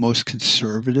was the most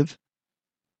conservative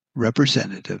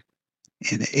representative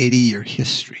in 80-year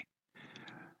history,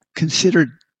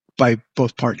 considered by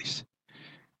both parties.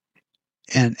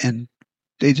 And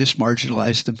they just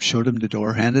marginalized him, showed him the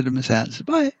door, handed him his hat, and said,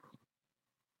 bye.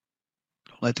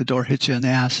 Don't let the door hit you in the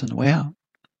ass on the way out.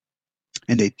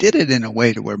 And they did it in a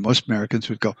way to where most Americans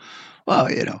would go, well,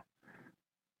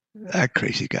 that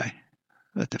crazy guy,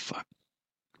 what the fuck?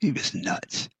 He was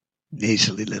nuts.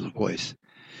 Nasally little voice.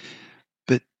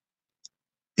 But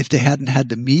if they hadn't had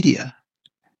the media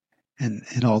and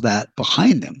all that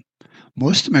behind them,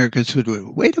 most Americans would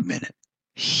go, wait a minute.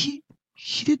 He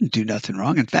didn't do nothing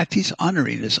wrong. In fact, he's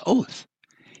honoring his oath.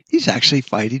 He's actually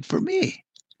fighting for me.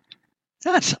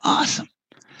 That's awesome.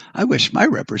 I wish my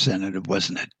representative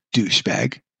wasn't a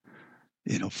douchebag,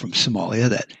 from Somalia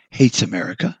that hates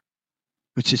America,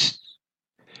 which is,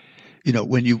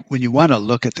 when you want to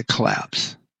look at the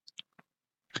collapse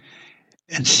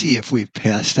and see if we've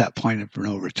passed that point of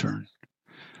no return,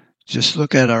 just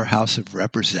look at our House of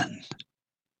Representatives,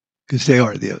 because they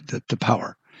are the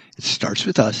power. It starts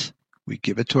with us. We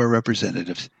give it to our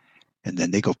representatives, and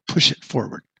then they go push it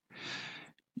forward.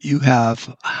 You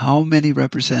have how many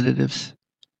representatives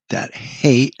that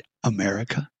hate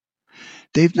America?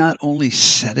 They've not only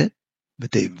said it,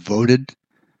 but they voted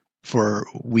for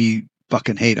we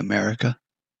fucking hate America.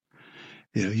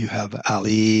 You have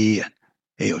Ali and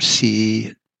AOC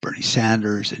and Bernie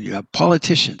Sanders, and you have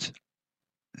politicians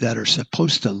that are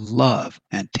supposed to love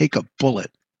and take a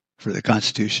bullet for the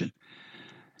Constitution,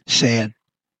 saying,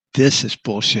 this is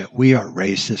bullshit. We are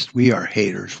racist. We are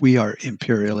haters. We are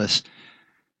imperialists.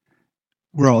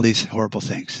 We're all these horrible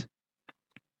things.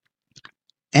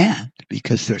 And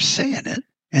because they're saying it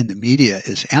and the media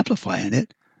is amplifying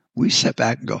it, we sit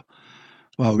back and go,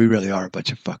 well, we really are a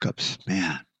bunch of fuck-ups.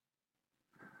 Man,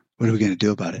 what are we going to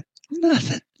do about it?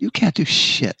 Nothing. You can't do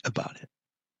shit about it.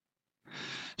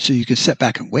 So you can sit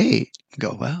back and wait and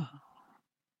go, well,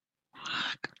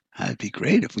 fuck, that'd be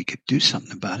great if we could do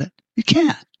something about it. You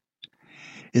can't.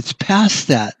 It's past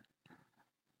that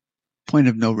point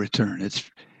of no return.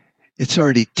 It's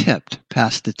already tipped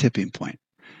past the tipping point.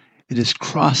 It has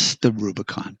crossed the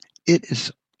Rubicon. It is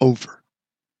over.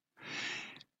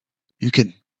 You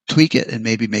can tweak it and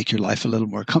maybe make your life a little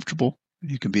more comfortable.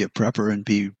 You can be a prepper and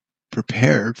be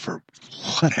prepared for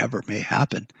whatever may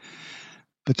happen.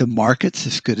 But the markets,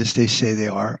 as good as they say they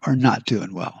are not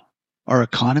doing well. Our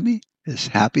economy, as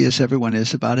happy as everyone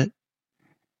is about it,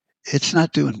 it's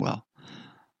not doing well.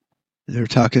 They're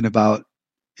talking about,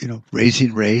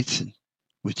 raising rates,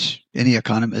 which any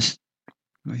economist,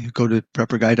 you go to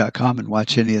prepperguy.com and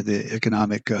watch any of the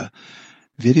economic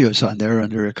videos on there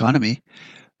under economy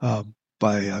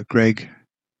by Greg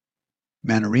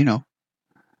Manarino.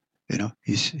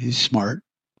 He's smart.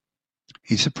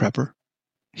 He's a prepper.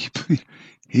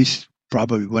 He's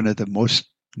probably one of the most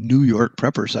New York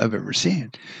preppers I've ever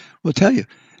seen. Will tell you,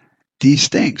 these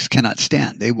things cannot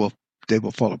stand. They will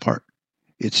fall apart.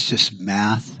 It's just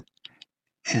math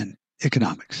and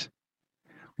economics.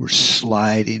 We're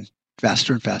sliding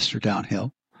faster and faster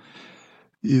downhill.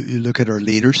 You look at our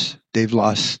leaders. They've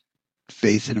lost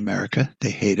faith in America.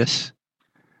 They hate us.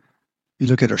 You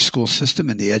look at our school system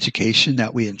and the education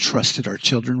that we entrusted our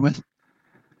children with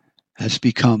has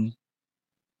become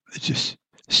it's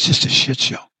just a shit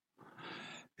show.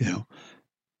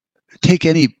 Take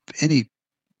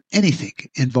anything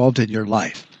involved in your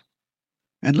life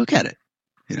and look at it.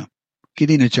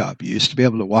 Getting a job. You used to be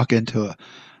able to walk into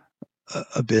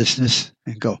a business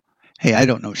and go, hey, I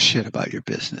don't know shit about your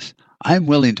business. I'm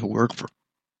willing to work for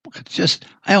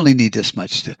I only need this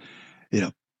much to,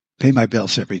 pay my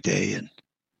bills every day and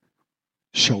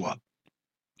show up.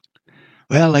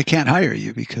 Well, I can't hire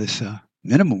you because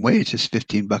minimum wage is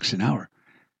 $15 an hour.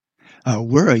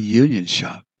 We're a union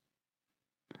shop.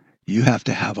 You have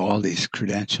to have all these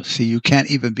credentials. See, you can't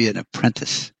even be an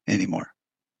apprentice anymore.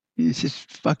 You just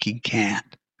fucking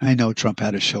can't. I know Trump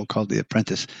had a show called The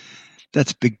Apprentice.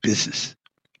 That's big business.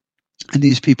 And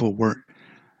these people weren't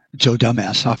Joe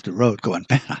Dumbass off the road going,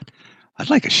 man, I'd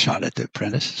like a shot at The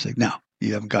Apprentice. It's like, no,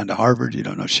 you haven't gone to Harvard. You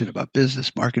don't know shit about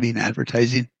business, marketing,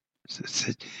 advertising.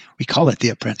 We call it The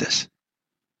Apprentice.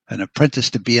 An apprentice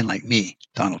to being like me,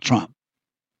 Donald Trump.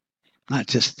 Not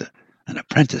just an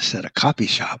apprentice at a copy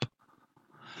shop.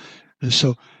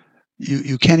 So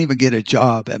you can't even get a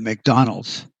job at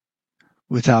McDonald's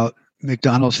without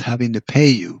McDonald's having to pay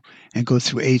you and go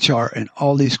through HR and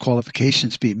all these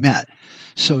qualifications be met.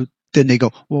 So then they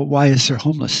go, well, why is there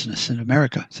homelessness in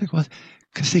America? It's like, well,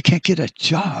 because they can't get a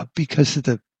job because of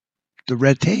the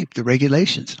red tape, the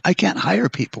regulations. I can't hire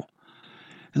people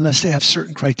unless they have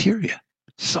certain criteria.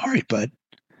 Sorry, bud.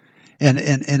 And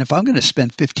if I'm going to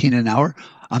spend $15 an hour,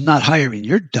 I'm not hiring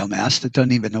your dumbass that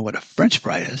doesn't even know what a French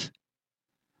fry is.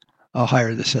 I'll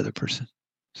hire this other person.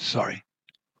 Sorry.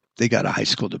 They got a high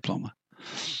school diploma.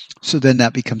 So then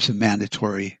that becomes a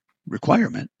mandatory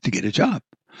requirement to get a job.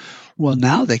 Well,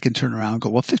 now they can turn around and go,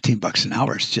 well, $15 an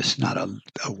hour is just not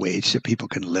a wage that people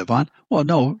can live on. Well,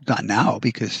 no, not now,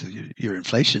 because your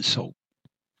inflation's so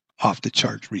off the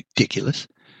charts, ridiculous.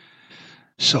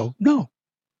 So, no.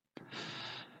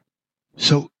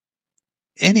 So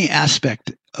any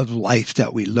aspect of life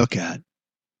that we look at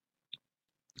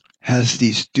has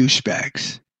these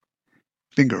douchebags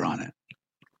finger on it.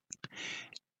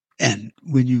 And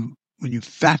when you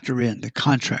factor in the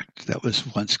contract that was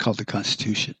once called the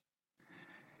Constitution,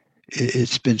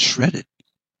 it's been shredded.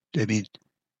 I mean,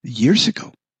 years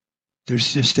ago,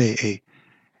 there's just a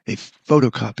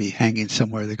photocopy hanging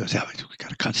somewhere that goes, we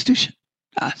got a Constitution.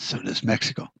 So does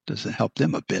Mexico. Doesn't help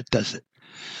them a bit, does it?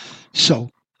 So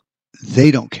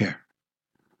they don't care.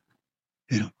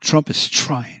 Trump is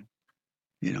trying.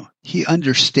 He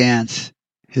understands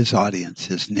his audience,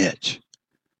 his niche.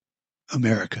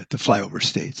 America, the flyover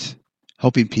states,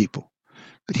 helping people.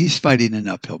 But he's fighting an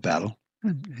uphill battle.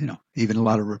 And, even a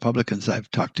lot of Republicans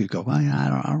I've talked to go, well,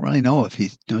 I don't really know if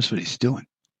he knows what he's doing.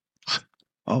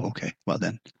 Oh, okay. Well,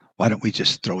 then why don't we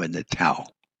just throw in the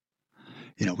towel?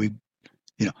 We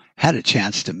had a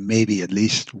chance to maybe at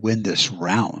least win this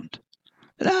round.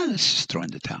 But let's just throw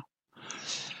in the towel.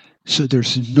 So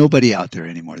there's nobody out there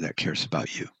anymore that cares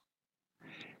about you.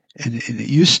 And it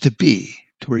used to be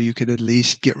to where you could at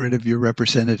least get rid of your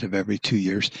representative every 2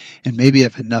 years. And maybe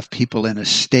if enough people in a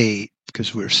state,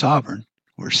 because we're sovereign,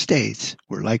 we're states,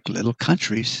 we're like little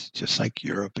countries, just like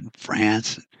Europe and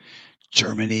France and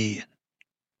Germany and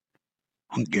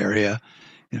Hungary.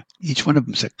 Each one of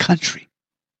them is a country,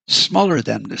 smaller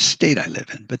than the state I live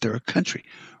in, but they're a country.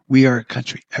 We are a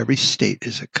country. Every state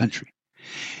is a country.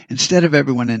 Instead of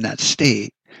everyone in that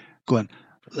state going,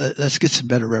 let's get some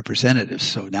better representatives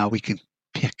so now we can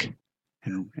pick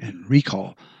and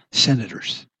recall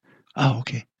senators. Oh,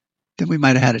 okay. Then we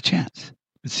might have had a chance.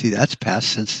 But see, that's passed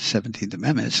since the 17th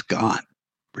Amendment. It's gone.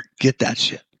 Forget that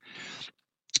shit.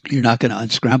 You're not going to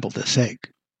unscramble this egg.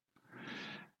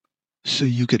 So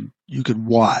you could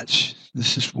watch.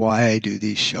 This is why I do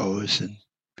these shows, and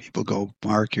people go,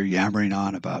 Mark, you're yammering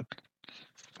on about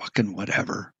fucking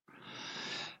whatever.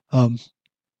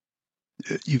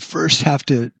 You first have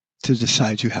to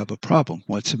decide you have a problem.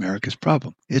 What's America's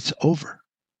problem? It's over.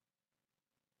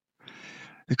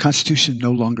 The Constitution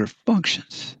no longer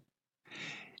functions.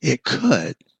 It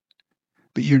could,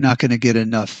 but you're not going to get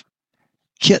enough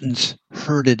kittens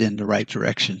herded in the right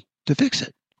direction to fix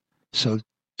it. So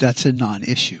that's a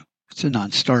non-issue. It's a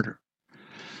non-starter.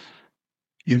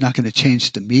 You're not going to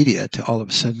change the media to all of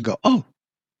a sudden go, oh,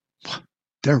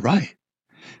 they're right.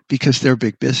 Because they're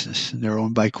big business and they're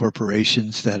owned by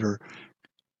corporations that are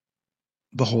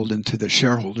beholden to their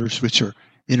shareholders, which are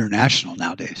international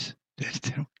nowadays. They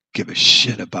don't give a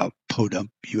shit about Podump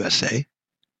USA.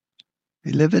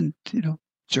 They live in,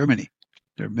 Germany.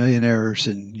 They're millionaires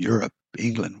in Europe,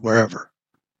 England, wherever.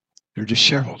 They're just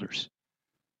shareholders.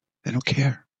 They don't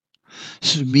care.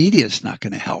 So the media is not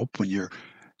going to help when you're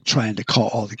trying to call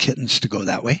all the kittens to go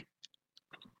that way.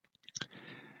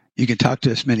 You can talk to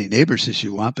as many neighbors as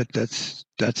you want, but that's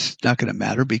not going to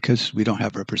matter because we don't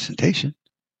have representation.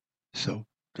 So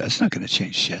that's not going to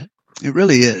change shit. It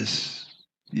really is,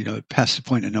 past the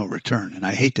point of no return. And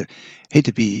I hate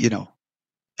to be,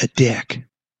 a dick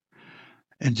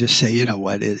and just say, you know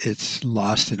what, it's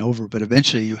lost and over. But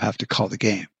eventually you have to call the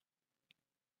game.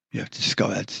 You have to just go,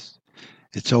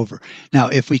 it's over. Now,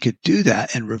 if we could do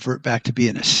that and revert back to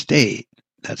being a state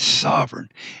that's sovereign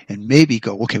and maybe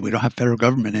go, okay, we don't have federal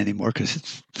government anymore because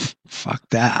it's fuck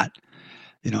that.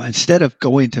 Instead of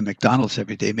going to McDonald's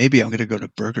every day, maybe I'm going to go to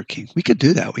Burger King. We could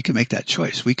do that. We can make that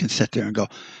choice. We can sit there and go,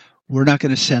 we're not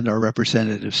going to send our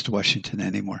representatives to Washington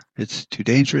anymore. It's too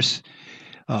dangerous.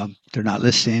 They're not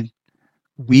listening.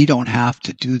 We don't have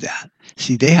to do that.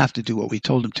 See, they have to do what we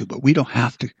told them to, but we don't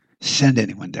have to send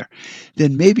anyone there.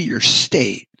 Then maybe your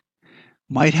state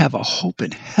might have a hope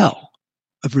in hell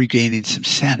of regaining some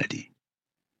sanity.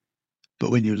 But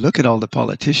when you look at all the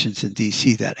politicians in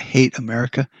D.C. that hate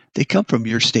America, they come from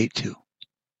your state too.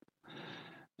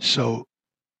 So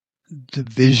the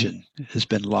vision has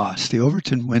been lost. The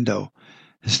Overton window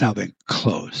has now been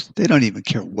closed. They don't even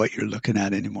care what you're looking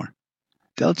at anymore.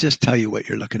 They'll just tell you what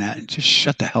you're looking at and just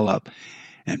shut the hell up.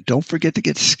 And don't forget to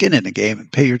get skin in the game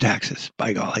and pay your taxes.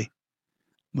 By golly.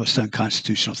 Most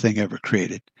unconstitutional thing ever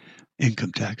created.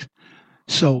 Income tax.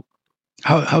 So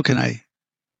how can I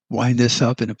wind this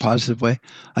up in a positive way?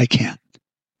 I can't.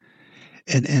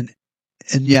 And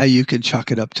yeah, you can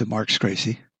chalk it up to Mark's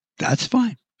crazy. That's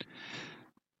fine.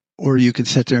 Or you can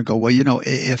sit there and go, well, you know,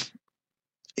 if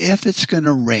it's going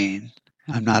to rain,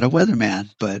 I'm not a weatherman,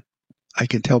 but I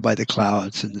can tell by the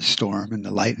clouds and the storm and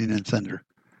the lightning and thunder.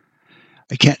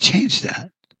 I can't change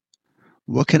that.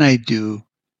 What can I do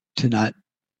to not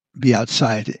be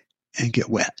outside and get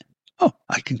wet? Oh,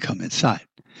 I can come inside.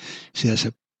 See, as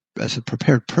a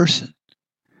prepared person,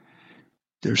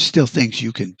 there's still things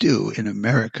you can do in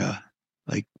America,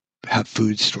 like have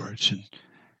food storage and,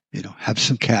 you know, have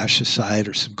some cash aside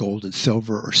or some gold and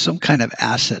silver or some kind of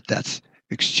asset that's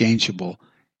exchangeable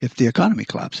if the economy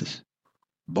collapses.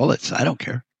 Bullets, I don't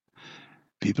care.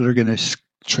 People are going to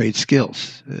trade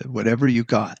skills, whatever you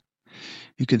got.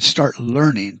 You can start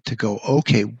learning to go,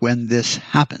 okay, when this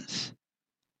happens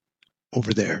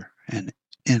over there and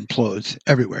implodes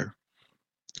everywhere,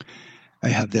 I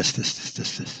have this.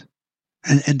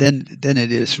 And then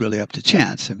it is really up to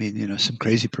chance. I mean, you know, some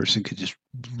crazy person could just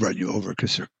run you over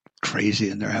because they're crazy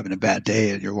and they're having a bad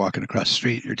day and you're walking across the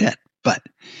street and you're dead. But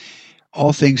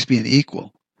all things being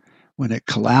equal, when it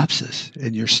collapses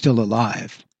and you're still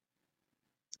alive,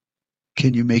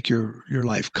 can you make your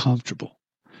life comfortable?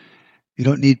 You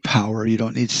don't need power. You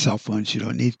don't need cell phones. You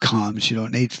don't need comms. You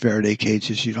don't need Faraday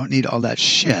cages. You don't need all that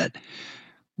shit.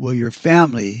 Will your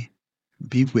family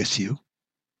be with you?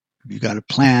 You got a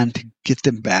plan to get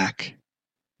them back,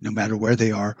 no matter where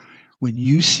they are, when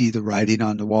you see the writing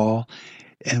on the wall,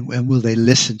 and will they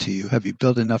listen to you? Have you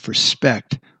built enough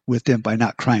respect with them by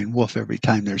not crying wolf every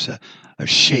time there's a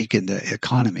shake in the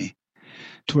economy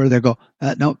to where they go,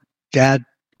 no, Dad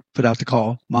put out the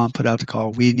call, Mom put out the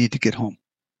call, we need to get home.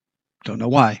 Don't know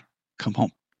why, come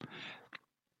home.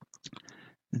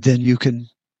 Then you can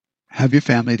have your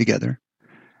family together,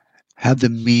 have the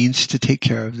means to take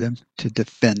care of them, to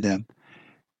defend them.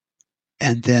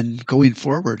 And then going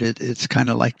forward, it's kind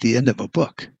of like the end of a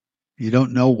book. You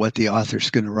don't know what the author's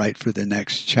going to write for the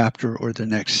next chapter or the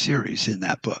next series in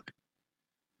that book.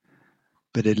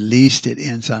 But at least it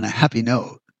ends on a happy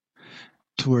note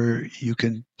to where you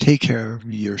can take care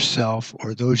of yourself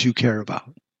or those you care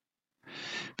about.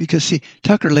 Because, see,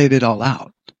 Tucker laid it all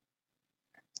out.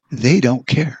 They don't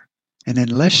care. And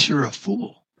unless you're a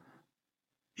fool,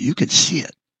 you can see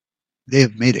it. They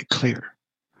have made it clear.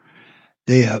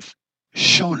 They have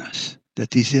shown us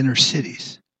that these inner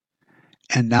cities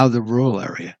and now the rural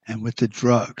area, and with the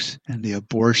drugs and the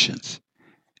abortions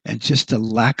and just the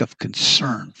lack of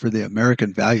concern for the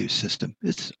American value system,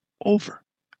 it's over.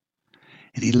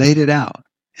 And he laid it out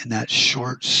in that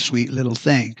short, sweet little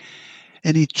thing.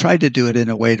 And he tried to do it in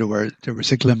a way to where there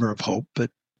was a glimmer of hope,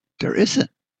 but there isn't.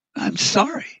 I'm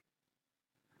sorry.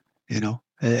 You know,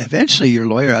 eventually your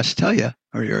lawyer has to tell you,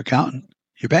 or your accountant,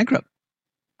 you're bankrupt.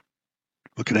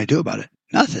 What can I do about it?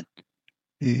 Nothing.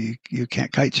 You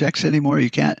can't kite checks anymore.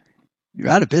 You're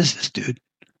out of business, dude.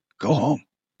 Go home.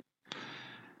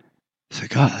 It's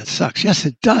like, God, that sucks. Yes,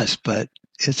 it does, but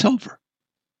it's over.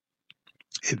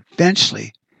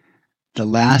 Eventually, the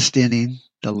last inning,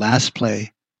 the last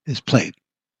play is played,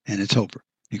 and it's over.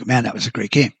 You go, man, that was a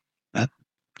great game.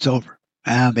 It's over.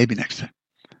 Maybe next time.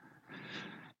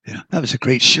 You know, that was a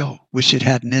great show. Wish it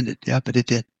hadn't ended. Yeah, but it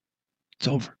did. It's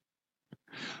over.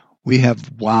 We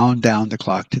have wound down the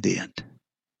clock to the end.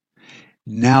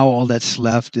 Now all that's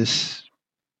left is,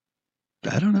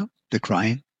 I don't know, the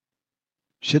crying.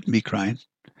 Shouldn't be crying.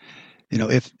 You know,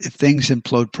 if things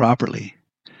implode properly,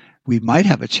 we might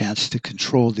have a chance to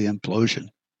control the implosion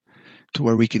to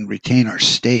where we can retain our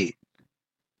state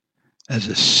as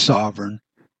a sovereign,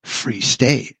 free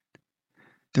state.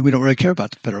 Then we don't really care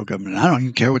about the federal government. I don't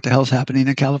even care what the hell's happening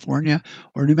in California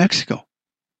or New Mexico.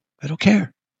 I don't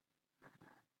care.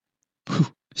 Whew,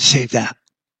 save that.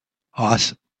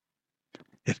 Awesome.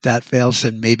 If that fails,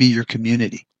 then maybe your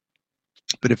community.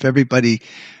 But if everybody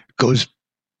goes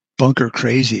bunker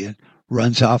crazy and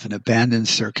runs off and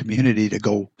abandons their community to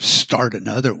go start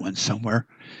another one somewhere,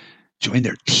 join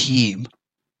their team,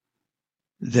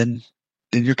 then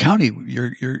then your county,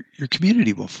 your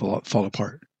community will fall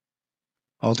apart.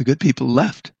 All the good people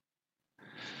left.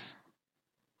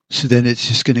 So then it's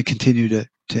just going to continue to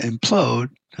implode.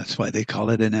 That's why they call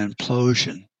it an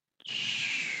implosion.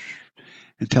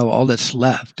 Until all that's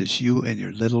left is you and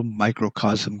your little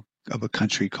microcosm of a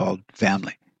country called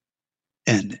family.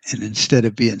 And instead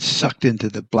of being sucked into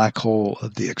the black hole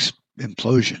of the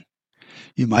implosion,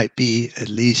 you might be at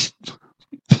least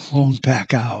blown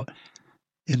back out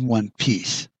in one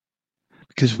piece,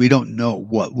 because we don't know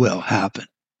what will happen.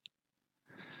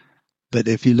 But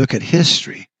if you look at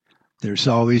history, there's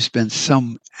always been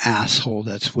some asshole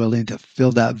that's willing to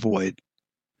fill that void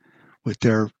with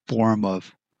their form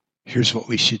of, here's what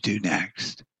we should do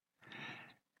next.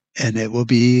 And it will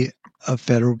be a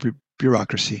federal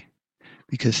bureaucracy,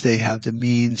 because they have the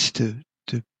means to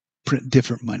print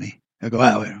different money. They go,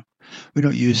 well, we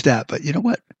don't use that, but you know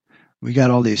what? We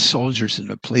got all these soldiers in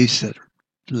the police that are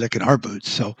licking our boots.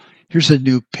 So here's a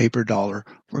new paper dollar.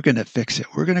 We're going to fix it.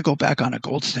 We're going to go back on a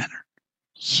gold standard.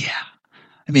 Yeah.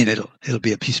 I mean, it'll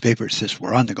be a piece of paper that says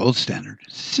we're on the gold standard.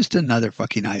 It's just another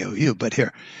fucking IOU. But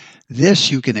here,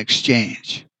 this you can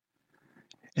exchange.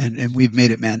 And we've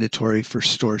made it mandatory for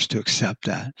stores to accept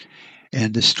that.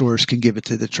 And the stores can give it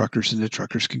to the truckers, and the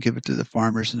truckers can give it to the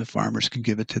farmers, and the farmers can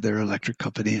give it to their electric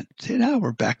company, and say, now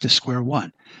we're back to square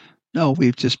one. No,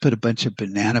 we've just put a bunch of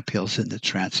banana peels in the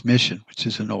transmission, which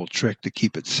is an old trick to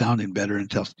keep it sounding better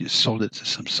until you sold it to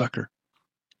some sucker.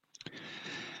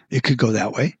 It could go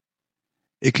that way.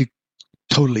 It could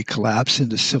totally collapse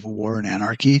into civil war and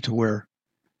anarchy, to where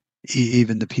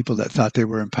even the people that thought they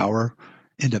were in power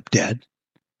end up dead.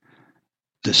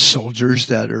 The soldiers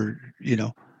that are,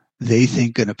 they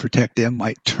think going to protect them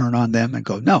might turn on them and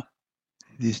go, no,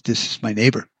 this is my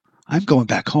neighbor. I'm going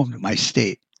back home to my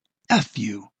state. F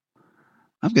you.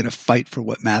 I'm going to fight for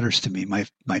what matters to me, my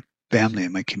family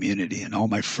and my community and all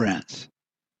my friends.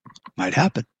 Might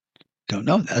happen. Don't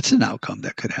know. That's an outcome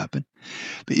that could happen.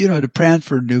 But, to plan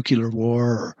for nuclear war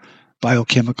or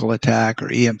biochemical attack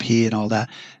or EMP and all that,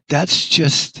 that's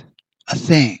just a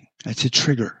thing. That's a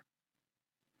trigger.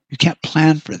 You can't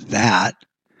plan for that,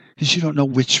 because you don't know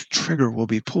which trigger will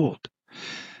be pulled.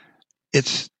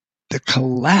 It's the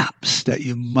collapse that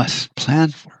you must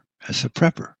plan for as a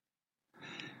prepper.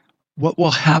 What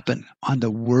will happen on the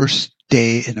worst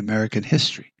day in American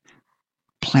history?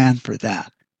 Plan for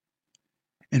that.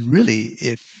 And really,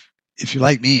 if you're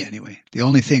like me anyway, the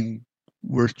only thing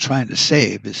worth trying to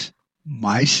save is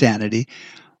my sanity,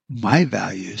 my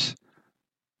values,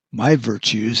 my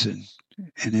virtues and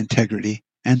integrity,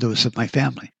 and those of my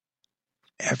family.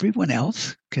 Everyone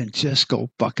else can just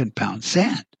go buck and pound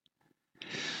sand.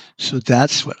 So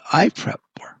that's what I prep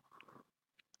for.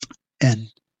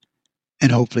 And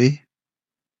hopefully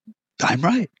I'm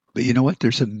right. But you know what?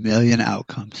 There's a million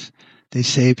outcomes. They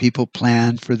say people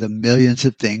plan for the millions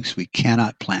of things we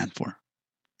cannot plan for.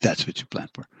 That's what you plan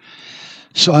for.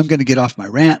 So I'm going to get off my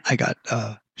rant. I got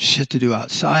shit to do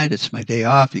outside. It's my day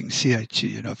off. You can see,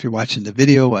 if you're watching the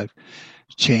video, I've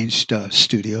changed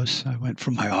studios. I went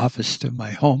from my office to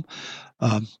my home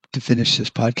to finish this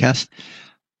podcast.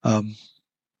 I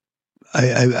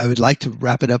would like to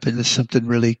wrap it up into something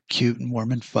really cute and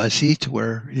warm and fuzzy, to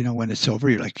where, when it's over,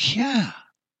 you're like, yeah,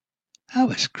 that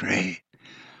was great.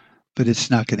 But it's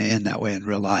not going to end that way in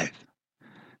real life.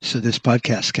 So this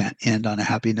podcast can't end on a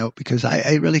happy note, because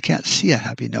I really can't see a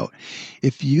happy note.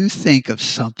 If you think of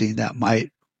something that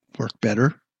might work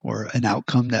better, or an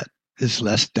outcome that is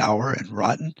less dour and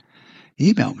rotten,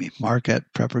 email me,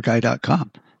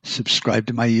 mark@prepperguy.com. Subscribe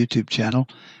to my YouTube channel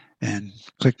and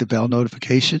click the bell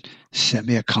notification. Send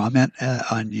me a comment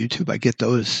on YouTube. I get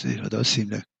those. Those seem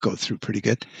to go through pretty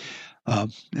good.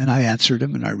 And I answer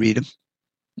them and I read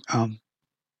them.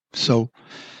 So,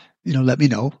 let me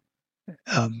know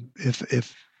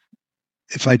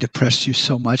if I depressed you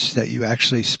so much that you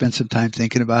actually spend some time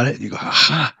thinking about it and you go,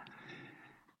 aha,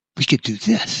 we could do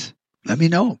this. Let me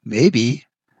know. Maybe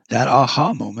that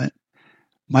aha moment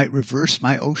might reverse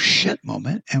my oh shit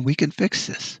moment, and we can fix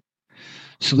this.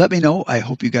 So let me know. I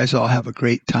hope you guys all have a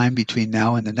great time between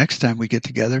now and the next time we get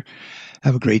together.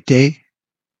 Have a great day.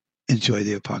 Enjoy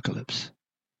the apocalypse.